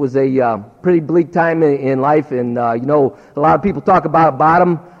 It was a pretty bleak time in life, and a lot of people talk about a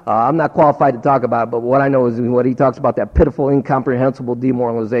bottom. I'm not qualified to talk about it, but what I know is what he talks about, that pitiful, incomprehensible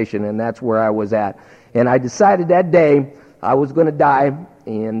demoralization, and that's where I was at. And I decided that day I was going to die,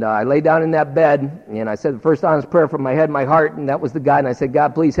 and I lay down in that bed, and I said the first honest prayer from my head and my heart, and that was to God, and I said,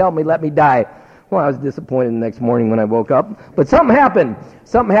 God, please help me, let me die. Well, I was disappointed the next morning when I woke up. But something happened.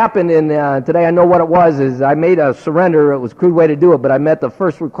 And today I know what it was. Is I made a surrender. It was a crude way to do it, but I met the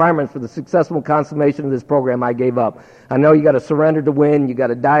first requirement for the successful consummation of this program. I gave up. I know you got to surrender to win. You got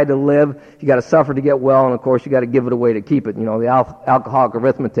to die to live. You got to suffer to get well. And, of course, you got to give it away to keep it. The alcoholic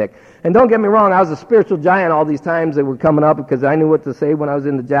arithmetic. And don't get me wrong, I was a spiritual giant all these times that were coming up because I knew what to say when I was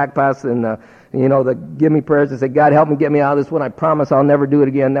in the jackpots and the give me prayers and say, God, help me get me out of this one. I promise I'll never do it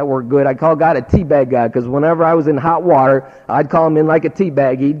again. That worked good. I call God a teabag God because whenever I was in hot water, I'd call him in like a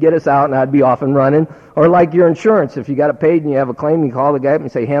teabag. He'd get us out and I'd be off and running. Or like your insurance. If you got it paid and you have a claim, you call the guy up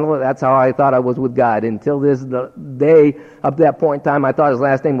and say, handle it. That's how I thought I was with God. Until this day, up to that point in time, I thought his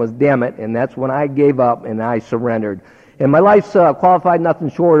last name was Dammit. And that's when I gave up and I surrendered. And my life's qualified nothing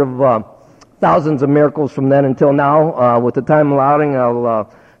short of thousands of miracles from then until now. With the time allowing, I'll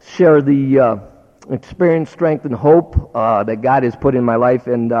share the experience, strength, and hope that God has put in my life.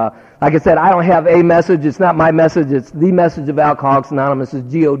 And like I said, I don't have a message. It's not my message. It's the message of Alcoholics Anonymous.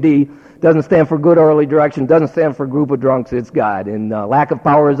 It's G-O-D. Doesn't stand for good or early direction. Doesn't stand for a group of drunks. It's God. And lack of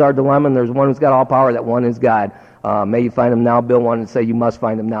power is our dilemma. And there's one who's got all power. That one is God. May you find him now. Bill wanted to say you must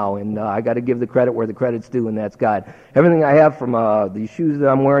find him now. And I got to give the credit where the credit's due, and that's God. Everything I have, from the shoes that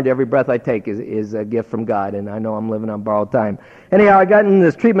I'm wearing to every breath I take, is a gift from God. And I know I'm living on borrowed time. Anyhow, I got in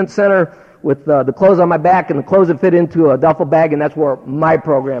this treatment center with the clothes on my back, and the clothes that fit into a duffel bag, and that's where my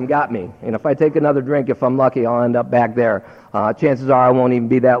program got me. And if I take another drink, if I'm lucky, I'll end up back there. Chances are I won't even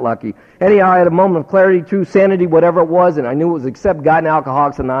be that lucky. Anyhow, I had a moment of clarity, true sanity, whatever it was, and I knew it was accept God and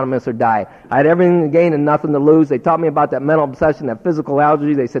Alcoholics Anonymous or die. I had everything to gain and nothing to lose. They taught me about that mental obsession, that physical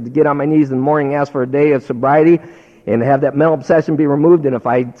allergy. They said to get on my knees in the morning, ask for a day of sobriety, and have that mental obsession be removed. And if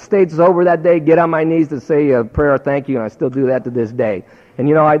I stayed sober that day, get on my knees to say a prayer of thank you, and I still do that to this day. And,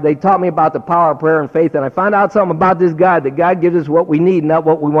 they taught me about the power of prayer and faith, and I found out something about this God, that God gives us what we need, not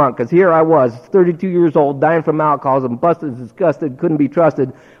what we want. Because here I was, 32 years old, dying from alcoholism, busted, disgusted, couldn't be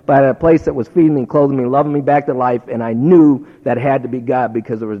trusted by a place that was feeding me, clothing me, loving me back to life, and I knew that had to be God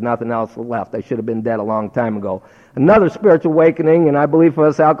because there was nothing else left. I should have been dead a long time ago. Another spiritual awakening, and I believe for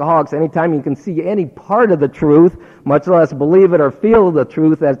us alcoholics, anytime you can see any part of the truth, much less believe it or feel the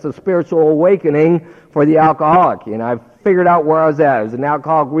truth, that's a spiritual awakening for the alcoholic. And I've figured out where I was at. I was in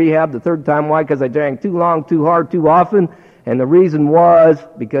alcoholic rehab the third time. Why? Because I drank too long, too hard, too often. And the reason was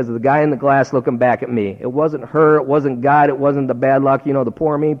because of the guy in the glass looking back at me. It wasn't her. It wasn't God. It wasn't the bad luck. The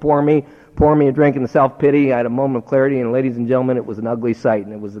poor me, a drink and the self-pity. I had a moment of clarity, and ladies and gentlemen, it was an ugly sight,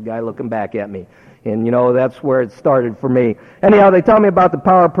 and it was the guy looking back at me. And, that's where it started for me. Anyhow, they taught me about the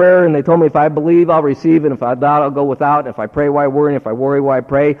power of prayer, and they told me if I believe, I'll receive, and if I doubt, I'll go without, and if I pray, why worry, and if I worry, why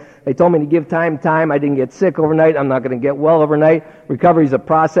pray. They told me to give time. I didn't get sick overnight. I'm not going to get well overnight. Recovery is a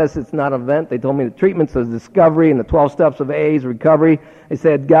process. It's not an event. They told me the treatment's a discovery, and the 12 steps of AA is recovery. They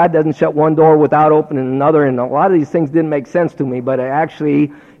said God doesn't shut one door without opening another, and a lot of these things didn't make sense to me, but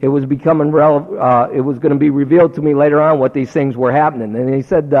it was becoming relevant. It was going to be revealed to me later on what these things were happening. And he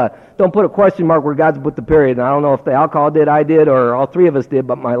said, don't put a question mark where God's put the period. And I don't know if the alcohol did, I did, or all three of us did,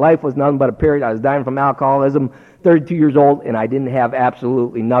 but my life was nothing but a period. I was dying from alcoholism, 32 years old, and I didn't have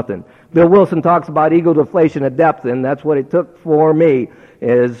absolutely nothing. Bill Wilson talks about ego deflation at depth, and that's what it took for me,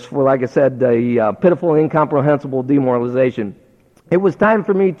 is for, like I said, the pitiful, incomprehensible demoralization. It was time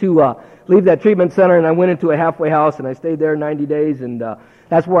for me to leave that treatment center, and I went into a halfway house, and I stayed there 90 days, and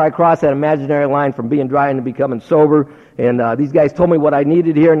that's where I crossed that imaginary line from being dry into becoming sober. And these guys told me what I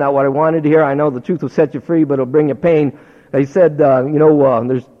needed to hear, not what I wanted to hear. I know the truth will set you free, but it'll bring you pain. They said,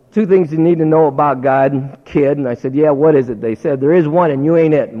 there's two things you need to know about God, kid. And I said, yeah, what is it? They said, there is one, and you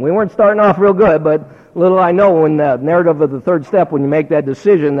ain't it. And we weren't starting off real good, but little I know, in the narrative of the third step, when you make that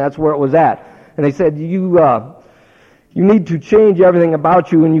decision, that's where it was at. And they said, you need to change everything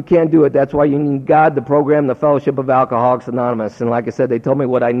about you, and you can't do it. That's why you need God, the program, the Fellowship of Alcoholics Anonymous. And like I said, they told me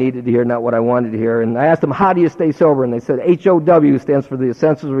what I needed to hear, not what I wanted to hear. And I asked them, how do you stay sober? And they said, HOW stands for the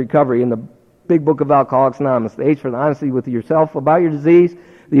Essentials of Recovery. And the big book of Alcoholics Anonymous. The H for the honesty with yourself about your disease.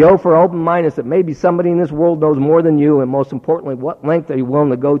 The O for open-mindedness, that maybe somebody in this world knows more than you, and most importantly, what length are you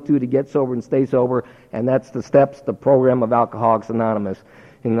willing to go to get sober and stay sober, and that's the steps, the program of Alcoholics Anonymous.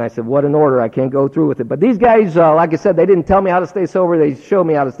 And I said, what an order, I can't go through with it. But these guys, like I said, they didn't tell me how to stay sober, they showed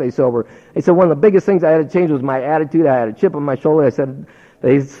me how to stay sober. They said one of the biggest things I had to change was my attitude. I had a chip on my shoulder.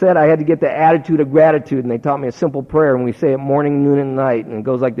 They said I had to get the attitude of gratitude, and they taught me a simple prayer, and we say it morning, noon, and night, and it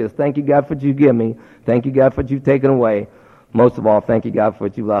goes like this: thank you, God, for what you give me. Thank you, God, for what you've taken away. Most of all, thank you, God, for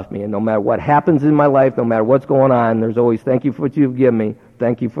what you left me. And no matter what happens in my life, no matter what's going on, there's always thank you for what you've given me.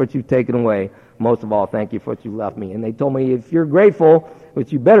 Thank you for what you've taken away. Most of all, thank you for what you left me. And they told me, if you're grateful,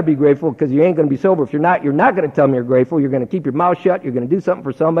 which you better be grateful, because you ain't going to be sober. If you're not going to tell them you're grateful. You're going to keep your mouth shut. You're going to do something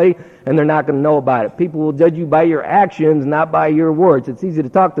for somebody, and they're not going to know about it. People will judge you by your actions, not by your words. It's easy to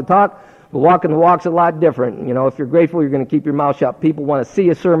talk, but walking the walk's a lot different. You know, if you're grateful, you're going to keep your mouth shut. People want to see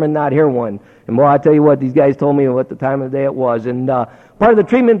a sermon, not hear one. And boy, I tell you what, these guys told me what the time of the day it was. And part of the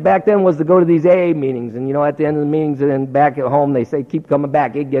treatment back then was to go to these AA meetings. And you know, at the end of the meetings and back at home, they say, keep coming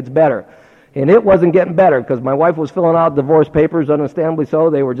back. It gets better. And it wasn't getting better, because my wife was filling out divorce papers, understandably so.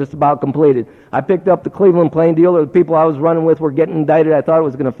 They were just about completed. I picked up the Cleveland Plain Dealer. The people I was running with were getting indicted. I thought it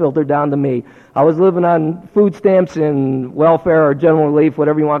was going to filter down to me. I was living on food stamps and welfare or general relief,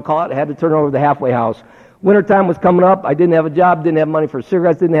 whatever you want to call it. I had to turn over to the halfway house. Wintertime was coming up. I didn't have a job, didn't have money for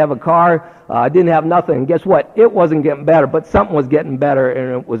cigarettes, didn't have a car, didn't have nothing. And guess what? It wasn't getting better, but something was getting better,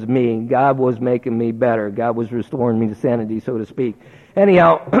 and it was me. God was making me better. God was restoring me to sanity, so to speak.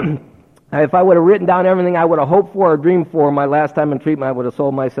 Anyhow, if I would have written down everything I would have hoped for or dreamed for my last time in treatment, I would have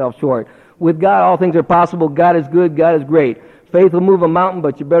sold myself short. With God, all things are possible. God is good. God is great. Faith will move a mountain,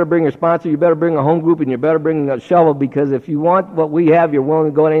 but you better bring your sponsor, you better bring a home group, and you better bring a shovel, because if you want what we have, you're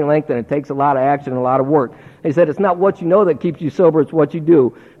willing to go at any length, and it takes a lot of action and a lot of work. They said it's not what you know that keeps you sober, it's what you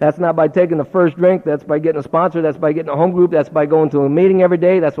do. That's not by taking the first drink, that's by getting a sponsor, that's by getting a home group, that's by going to a meeting every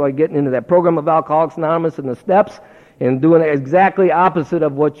day, that's by getting into that program of Alcoholics Anonymous and the steps, and doing exactly opposite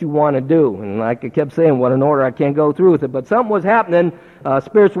of what you want to do. And like I kept saying, what an order, I can't go through with it. But something was happening,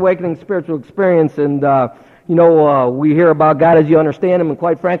 spiritual awakening, spiritual experience, and we hear about God as you understand Him, and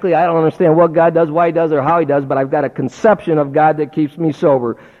quite frankly, I don't understand what God does, why He does, or how He does, but I've got a conception of God that keeps me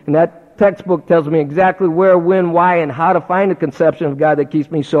sober. And that textbook tells me exactly where, when, why, and how to find a conception of God that keeps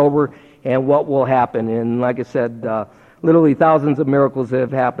me sober, and what will happen. And like I said, literally thousands of miracles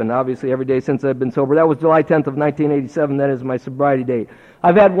have happened, obviously, every day since I've been sober. That was July 10th of 1987. That is my sobriety date.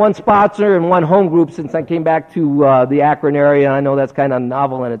 I've had one sponsor and one home group since I came back to the Akron area. I know that's kind of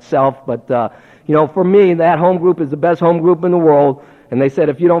novel in itself, but, for me, that home group is the best home group in the world. And they said,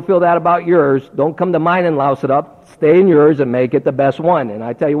 if you don't feel that about yours, don't come to mine and louse it up. Stay in yours and make it the best one. And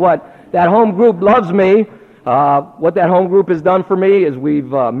I tell you what, that home group loves me. What that home group has done for me is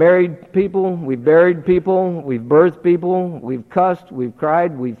we've married people, we've buried people, we've birthed people, we've cussed, we've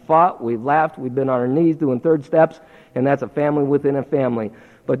cried, we've fought, we've laughed, we've been on our knees doing third steps, and that's a family within a family.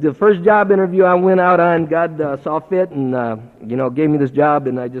 But the first job interview I went out on, God saw fit and, gave me this job,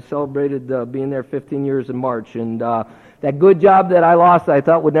 and I just celebrated being there 15 years in March. And that good job that I lost, I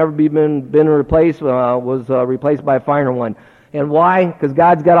thought would never be been replaced, was replaced by a finer one. And why? Because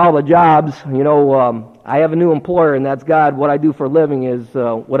God's got all the jobs. I have a new employer, and that's God. What I do for a living is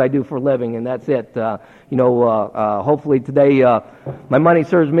what I do for a living, and that's it. Hopefully today my money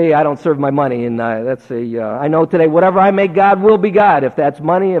serves me. I don't serve my money, and I know today whatever I make God will be God. If that's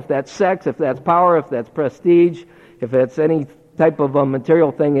money, if that's sex, if that's power, if that's prestige, if it's any type of a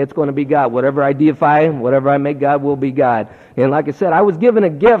material thing, it's going to be God. Whatever I deify, whatever I make God will be God. And like I said, I was given a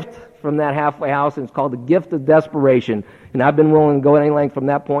gift from that halfway house, and it's called the gift of desperation. And I've been willing to go any length from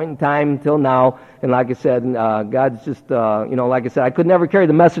that point in time until now. And like I said, God's just, like I said, I could never carry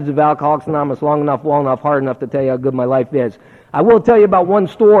the message of Alcoholics Anonymous long enough, well enough, hard enough to tell you how good my life is. I will tell you about one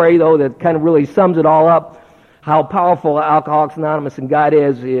story, though, that kind of really sums it all up. How powerful Alcoholics Anonymous and God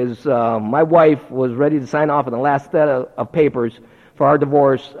is my wife was ready to sign off on the last set of papers for our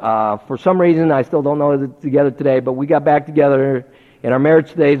divorce. For some reason, I still don't know it together today, but we got back together, and our marriage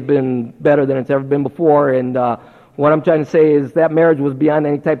today has been better than it's ever been before. And what I'm trying to say is that marriage was beyond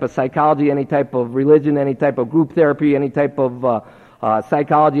any type of psychology, any type of religion, any type of group therapy, any type of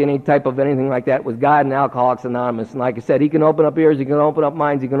psychology, any type of anything like that. It was God and Alcoholics Anonymous. And like I said, He can open up ears, He can open up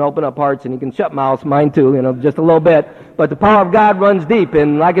minds, He can open up hearts, and He can shut mouths, mine too, just a little bit. But the power of God runs deep.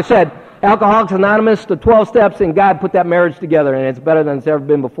 And like I said, Alcoholics Anonymous, the 12 steps, and God put that marriage together, and it's better than it's ever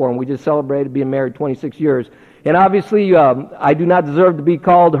been before. And we just celebrated being married 26 years. And obviously, I do not deserve to be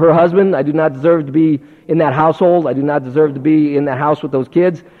called her husband. I do not deserve to be in that household. I do not deserve to be in that house with those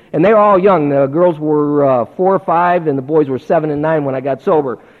kids. And they were all young. The girls were 4 or 5, and the boys were 7 and 9 when I got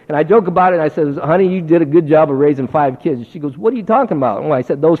sober. And I joke about it, and I said, honey, you did a good job of raising 5 kids. She goes, what are you talking about? Well, I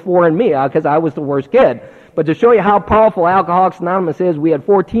said, those 4 and me, because I was the worst kid. But to show you how powerful Alcoholics Anonymous is, we had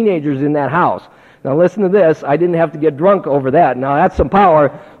 4 teenagers in that house. Now listen to this, I didn't have to get drunk over that. Now that's some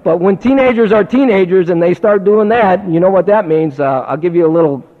power, but when teenagers are teenagers and they start doing that, you know what that means. I'll give you a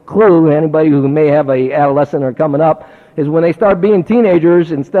little clue, anybody who may have a adolescent or coming up, is when they start being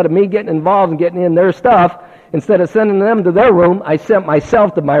teenagers, instead of me getting involved and getting in their stuff, instead of sending them to their room, I sent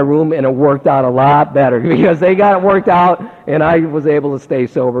myself to my room, and it worked out a lot better because they got it worked out, and I was able to stay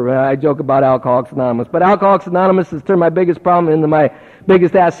sober. I joke about Alcoholics Anonymous, but Alcoholics Anonymous has turned my biggest problem into my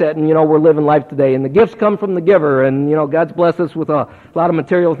biggest asset, and we're living life today. And the gifts come from the giver, and God's blessed us with a lot of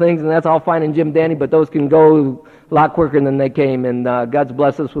material things, and that's all fine and Jim Dandy, but those can go a lot quicker than they came. And God's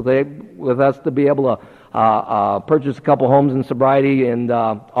blessed us with us to be able to purchased a couple homes in sobriety, and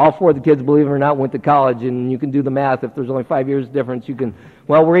all 4 of the kids, believe it or not, went to college, and you can do the math. If there's only 5 years difference, you can,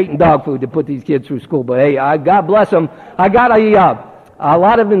 we're eating dog food to put these kids through school, but hey, God bless them. I got a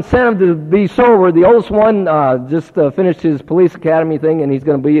lot of incentive to be sober. The oldest one just finished his police academy thing, and he's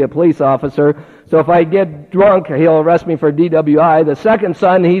going to be a police officer. So if I get drunk, he'll arrest me for DWI. The second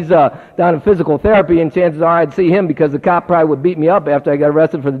son, he's down in physical therapy, and chances are I'd see him because the cop probably would beat me up after I got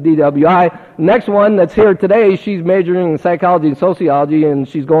arrested for the DWI. The next one that's here today, she's majoring in psychology and sociology, and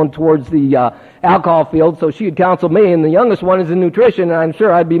she's going towards the alcohol field, so she'd counsel me. And the youngest one is in nutrition, and I'm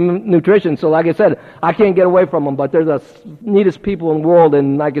sure I'd be nutrition. So like I said, I can't get away from them, but they're the neatest people in the world,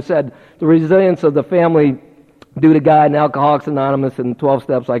 and like I said, the resilience of the family due to God and Alcoholics Anonymous and 12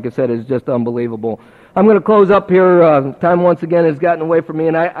 Steps, like I said, is just unbelievable. I'm going to close up here. Time once again has gotten away from me,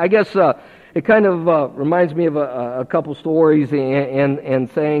 and I guess it kind of reminds me of a couple stories and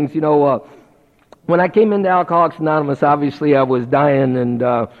sayings. When I came into Alcoholics Anonymous, obviously I was dying, and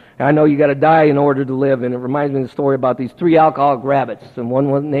I know you got to die in order to live, and it reminds me of the story about these 3 alcoholic rabbits, and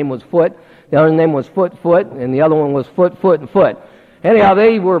one name was Foot, the other name was Foot, and the other one was Foot, and Foot. Anyhow,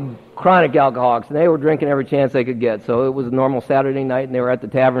 they were chronic alcoholics, and they were drinking every chance they could get. So it was a normal Saturday night, and they were at the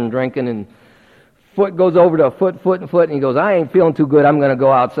tavern drinking, and Foot goes over to Foot, and he goes, I ain't feeling too good, I'm going to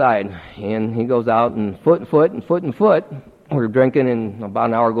go outside. And he goes out, and Foot were drinking, and about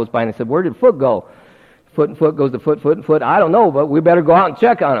an hour goes by, and I said, where did Foot go? Foot goes to Foot. I don't know, but we better go out and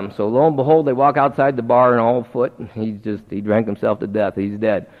check on him. So lo and behold, they walk outside the bar, and all Foot, he drank himself to death. He's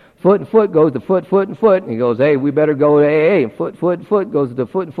dead. Foot goes to Foot, and he goes, hey, we better go to AA. Foot goes to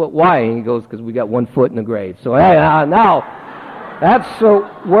Foot. Why? And he goes, because we got 1 foot in the grave. So hey, now, that's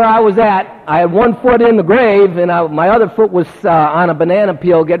where I was at. I had 1 foot in the grave, and my other foot was on a banana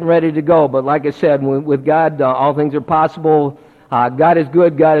peel getting ready to go. But like I said, with God, all things are possible. God is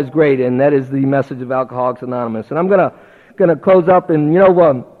good, God is great, and that is the message of Alcoholics Anonymous. And I'm gonna close up, and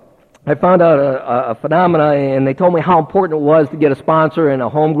I found out a phenomena, and they told me how important it was to get a sponsor and a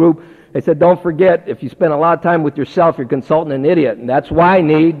home group. They said, don't forget, if you spend a lot of time with yourself, you're consulting an idiot. And that's why I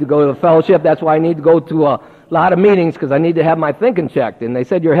need to go to the fellowship. That's why I need to go to a lot of meetings, because I need to have my thinking checked. And they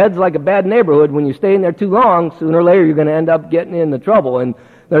said, your head's like a bad neighborhood. When you stay in there too long, sooner or later, you're going to end up getting into trouble. And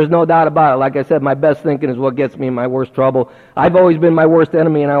there's no doubt about it. Like I said, my best thinking is what gets me in my worst trouble. I've always been my worst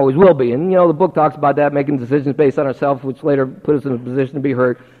enemy, and I always will be. And, the book talks about that, making decisions based on ourselves, which later put us in a position to be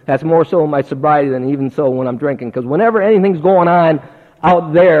hurt. That's more so in my sobriety than even so when I'm drinking. Because whenever anything's going on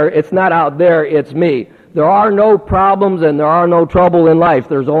out there, it's not out there, it's me. There are no problems and there are no trouble in life.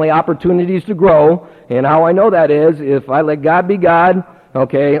 There's only opportunities to grow. And how I know that is, if I let God be God,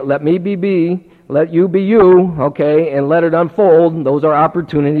 okay, let me be me, let you be you, okay, and let it unfold. Those are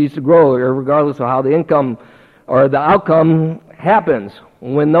opportunities to grow, regardless of how the income or the outcome happens.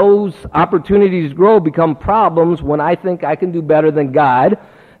 When those opportunities grow, become problems, when I think I can do better than God,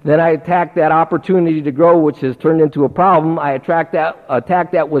 then I attack that opportunity to grow, which has turned into a problem. I attack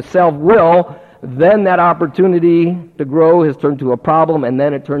that with self-will. Then that opportunity to grow has turned to a problem, and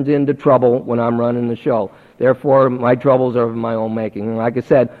then it turns into trouble when I'm running the show. Therefore, my troubles are of my own making. And like I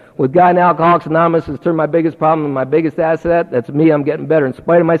said, with God and Alcoholics Anonymous has turned my biggest problem and my biggest asset. That's me. I'm getting better in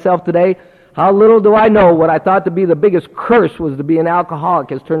spite of myself today. How little do I know what I thought to be the biggest curse was to be an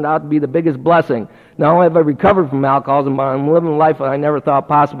alcoholic has turned out to be the biggest blessing. Not only have I recovered from alcoholism, but I'm living a life that I never thought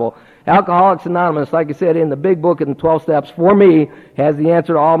possible. Alcoholics Anonymous, like I said, in the big book in 12 Steps, for me, has the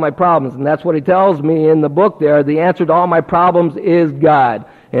answer to all my problems. And that's what he tells me in the book there. The answer to all my problems is God.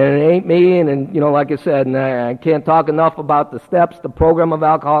 And it ain't me, and like I said, and I can't talk enough about the steps, the program of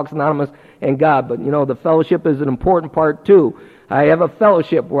Alcoholics Anonymous, and God. But, the fellowship is an important part, too. I have a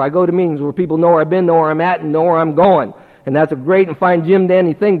fellowship where I go to meetings where people know where I've been, know where I'm at, and know where I'm going. And that's a great and fine Jim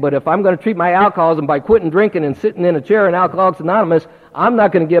Dandy thing, but if I'm going to treat my alcoholism by quitting drinking and sitting in a chair in Alcoholics Anonymous, I'm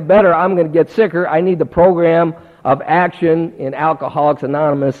not going to get better, I'm going to get sicker. I need the program of action in Alcoholics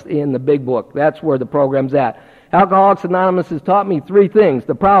Anonymous in the big book. That's where the program's at. Alcoholics Anonymous has taught me three things: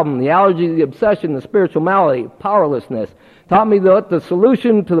 the problem, the allergy, the obsession, the spiritual malady, powerlessness. Taught me that the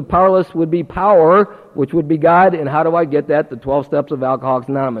solution to the powerless would be power, which would be God, and how do I get that? The 12 steps of Alcoholics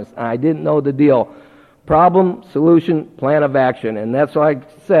Anonymous. And I didn't know the deal. Problem, solution, plan of action. And that's why I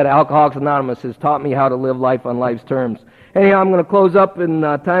said Alcoholics Anonymous has taught me how to live life on life's terms. Anyhow, I'm going to close up, and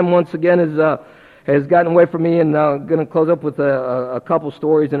time once again has gotten away from me, and I'm going to close up with a couple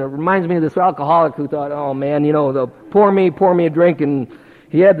stories. And it reminds me of this alcoholic who thought, oh man, pour me a drink. And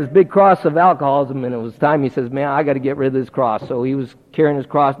he had this big cross of alcoholism, and it was time. He says, man, I got to get rid of this cross. So he was carrying his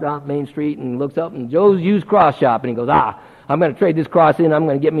cross down Main Street, and looks up, and Joe's used cross shop, and he goes, I'm going to trade this cross in. I'm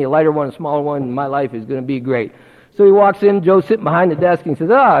going to get me a lighter one, a smaller one, and my life is going to be great. So he walks in. Joe's sitting behind the desk, and he says,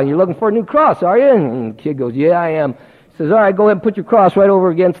 you're looking for a new cross, are you? And the kid goes, yeah, I am. He says, all right, go ahead and put your cross right over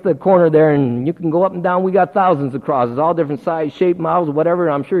against the corner there, and you can go up and down. We got thousands of crosses, all different size, shape, models, whatever,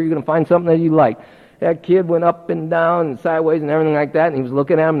 and I'm sure you're going to find something that you like. That kid went up and down and sideways and everything like that, and he was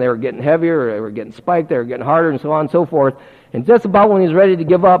looking at them. They were getting heavier, they were getting spiked, they were getting harder, and so on and so forth. And just about when he was ready to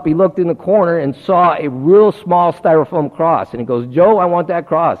give up, he looked in the corner and saw a real small styrofoam cross. And he goes, Joe, I want that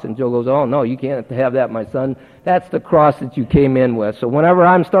cross. And Joe goes, oh, no, you can't have that, my son. That's the cross that you came in with. So whenever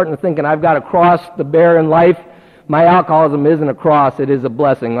I'm starting to think I've got a cross to bear in life, my alcoholism isn't a cross, it is a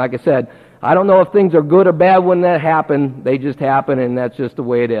blessing. Like I said, I don't know if things are good or bad when that happen. They just happen, and that's just the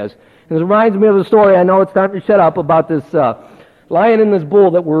way it is. And it reminds me of a story, I know it's time to shut up, about this lion and this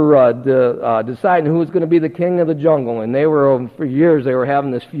bull that were deciding who was going to be the king of the jungle. And they were, for years, they were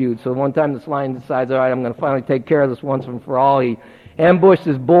having this feud. So one time this lion decides, all right, I'm going to finally take care of this once and for all. He ambushed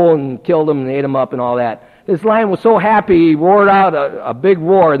this bull and killed him and ate him up and all that. This lion was so happy, he roared out a big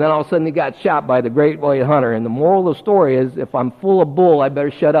roar, and then all of a sudden he got shot by the great white hunter. And the moral of the story is, if I'm full of bull, I better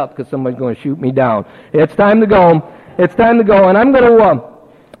shut up because somebody's going to shoot me down. It's time to go. It's time to go. And I'm going to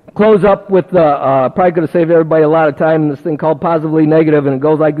close up with, probably going to save everybody a lot of time, this thing called Positively Negative, and it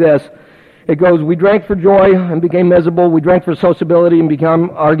goes like this. It goes, we drank for joy and became miserable. We drank for sociability and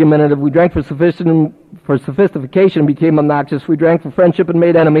became argumentative. We drank for sophistication and became obnoxious. We drank for friendship and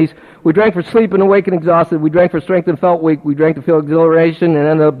made enemies. We drank for sleep and awakened exhausted. We drank for strength and felt weak. We drank to feel exhilaration and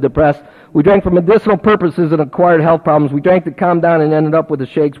ended up depressed. We drank for medicinal purposes and acquired health problems. We drank to calm down and ended up with the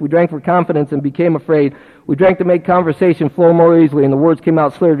shakes. We drank for confidence and became afraid. We drank to make conversation flow more easily and the words came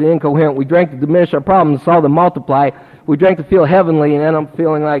out slurred and incoherent. We drank to diminish our problems and saw them multiply. We drank to feel heavenly and ended up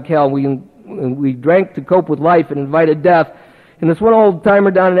feeling like hell. We drank to cope with life and invited death. And this one old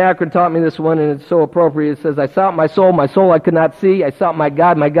timer down in Akron taught me this one, and it's so appropriate. It says, I sought my soul I could not see. I sought my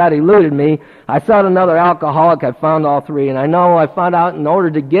God eluded me. I sought another alcoholic, I found all three. And I know I found out in order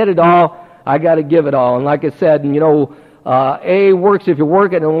to get it all, I got to give it all. And like I said, A works if you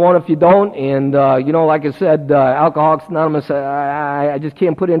work it and won't if you don't. And, like I said, Alcoholics Anonymous, I just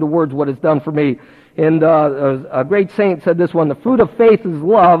can't put into words what it's done for me. And a great saint said this one, the fruit of faith is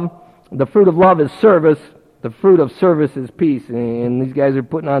love. The fruit of love is service. The fruit of service is peace. And these guys are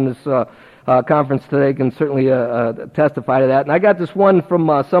putting on this conference today can certainly testify to that. And I got this one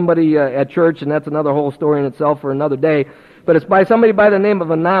from somebody at church, and that's another whole story in itself for another day. But it's by somebody by the name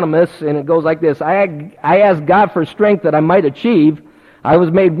of Anonymous, and it goes like this. I asked God for strength that I might achieve. I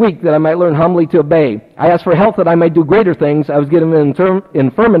was made weak that I might learn humbly to obey. I asked for health that I might do greater things. I was given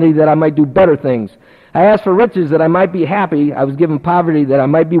infirmity that I might do better things. I asked for riches that I might be happy. I was given poverty that I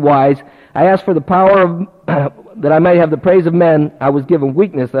might be wise. I asked for the power that I might have the praise of men. I was given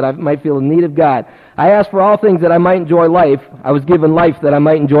weakness that I might feel the need of God. I asked for all things that I might enjoy life. I was given life that I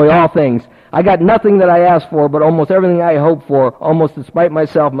might enjoy all things. I got nothing that I asked for, but almost everything I hoped for. Almost despite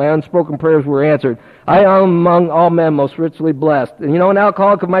myself, my unspoken prayers were answered. I am among all men most richly blessed. And an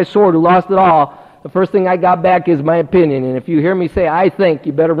alcoholic of my sort who lost it all, the first thing I got back is my opinion. And if you hear me say, I think,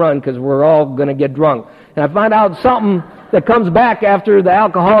 you better run because we're all going to get drunk. And I find out something that comes back after the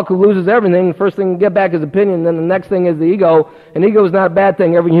alcoholic who loses everything. The first thing to get back is opinion. Then the next thing is the ego. And ego is not a bad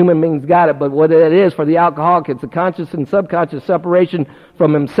thing. Every human being's got it. But what it is for the alcoholic, it's a conscious and subconscious separation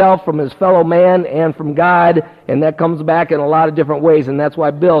from himself, from his fellow man, and from God. And that comes back in a lot of different ways. And that's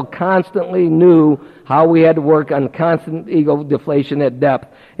why Bill constantly knew how we had to work on constant ego deflation at depth.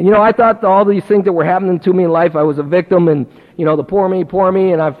 And I thought all these things that were happening to me in life, I was a victim, and the poor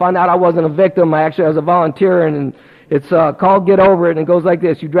me, and I found out I wasn't a victim. I was a volunteer, and it's called Get Over It, and it goes like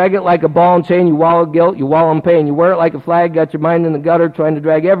this. You drag it like a ball and chain, you wallow guilt, you wallow in pain. You wear it like a flag, got your mind in the gutter, trying to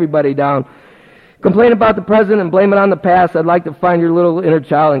drag everybody down. complain about the present and blame it on the past, I'd like to find your little inner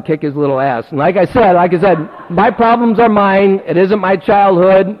child and kick his little ass. And like I said, my problems are mine. It isn't my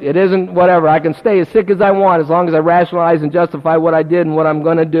childhood. It isn't whatever. I can stay as sick as I want as long as I rationalize and justify what I did and what I'm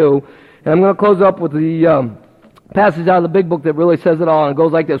going to do. And I'm going to close up with the passage out of the big book that really says it all, and it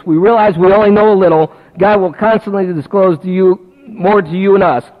goes like this. We realize we only know a little. God will constantly disclose to you more to you and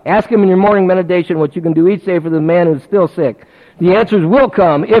us. Ask him in your morning meditation what you can do each day for the man who's still sick. The answers will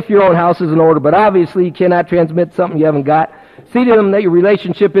come if your own house is in order, but obviously you cannot transmit something you haven't got. See to them that your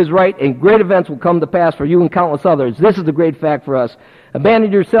relationship is right, and great events will come to pass for you and countless others. This is the great fact for us.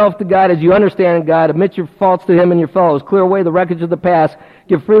 Abandon yourself to God as you understand God. Admit your faults to him and your fellows. Clear away the wreckage of the past.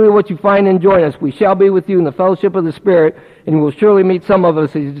 Give freely what you find and join us. We shall be with you in the fellowship of the Spirit, and you will surely meet some of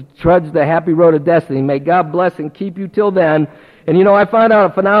us as you trudge the happy road of destiny. May God bless and keep you till then. And I found out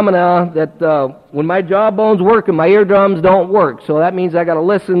a phenomena that when my jawbones work and my eardrums don't work, so that means I got to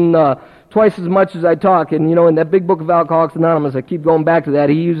listen twice as much as I talk. And in that big book of Alcoholics Anonymous, I keep going back to that.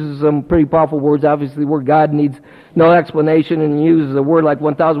 He uses some pretty powerful words. Obviously, word God needs no explanation, and he uses a word like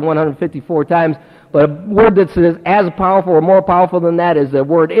 1,154 times. But a word that's as powerful or more powerful than that is the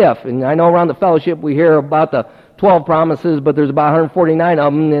word if. And I know around the fellowship we hear about the 12 promises, but there's about 149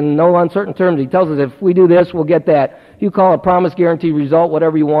 of them in no uncertain terms. He tells us if we do this, we'll get that. You call it promise, guarantee, result,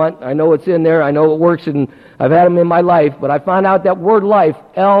 whatever you want. I know it's in there. I know it works, and I've had them in my life. But I found out that word life,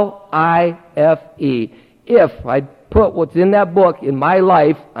 L-I-F-E. If I put what's in that book in my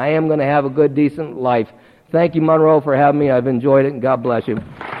life, I am going to have a good, decent life. Thank you, Monroe, for having me. I've enjoyed it, and God bless you.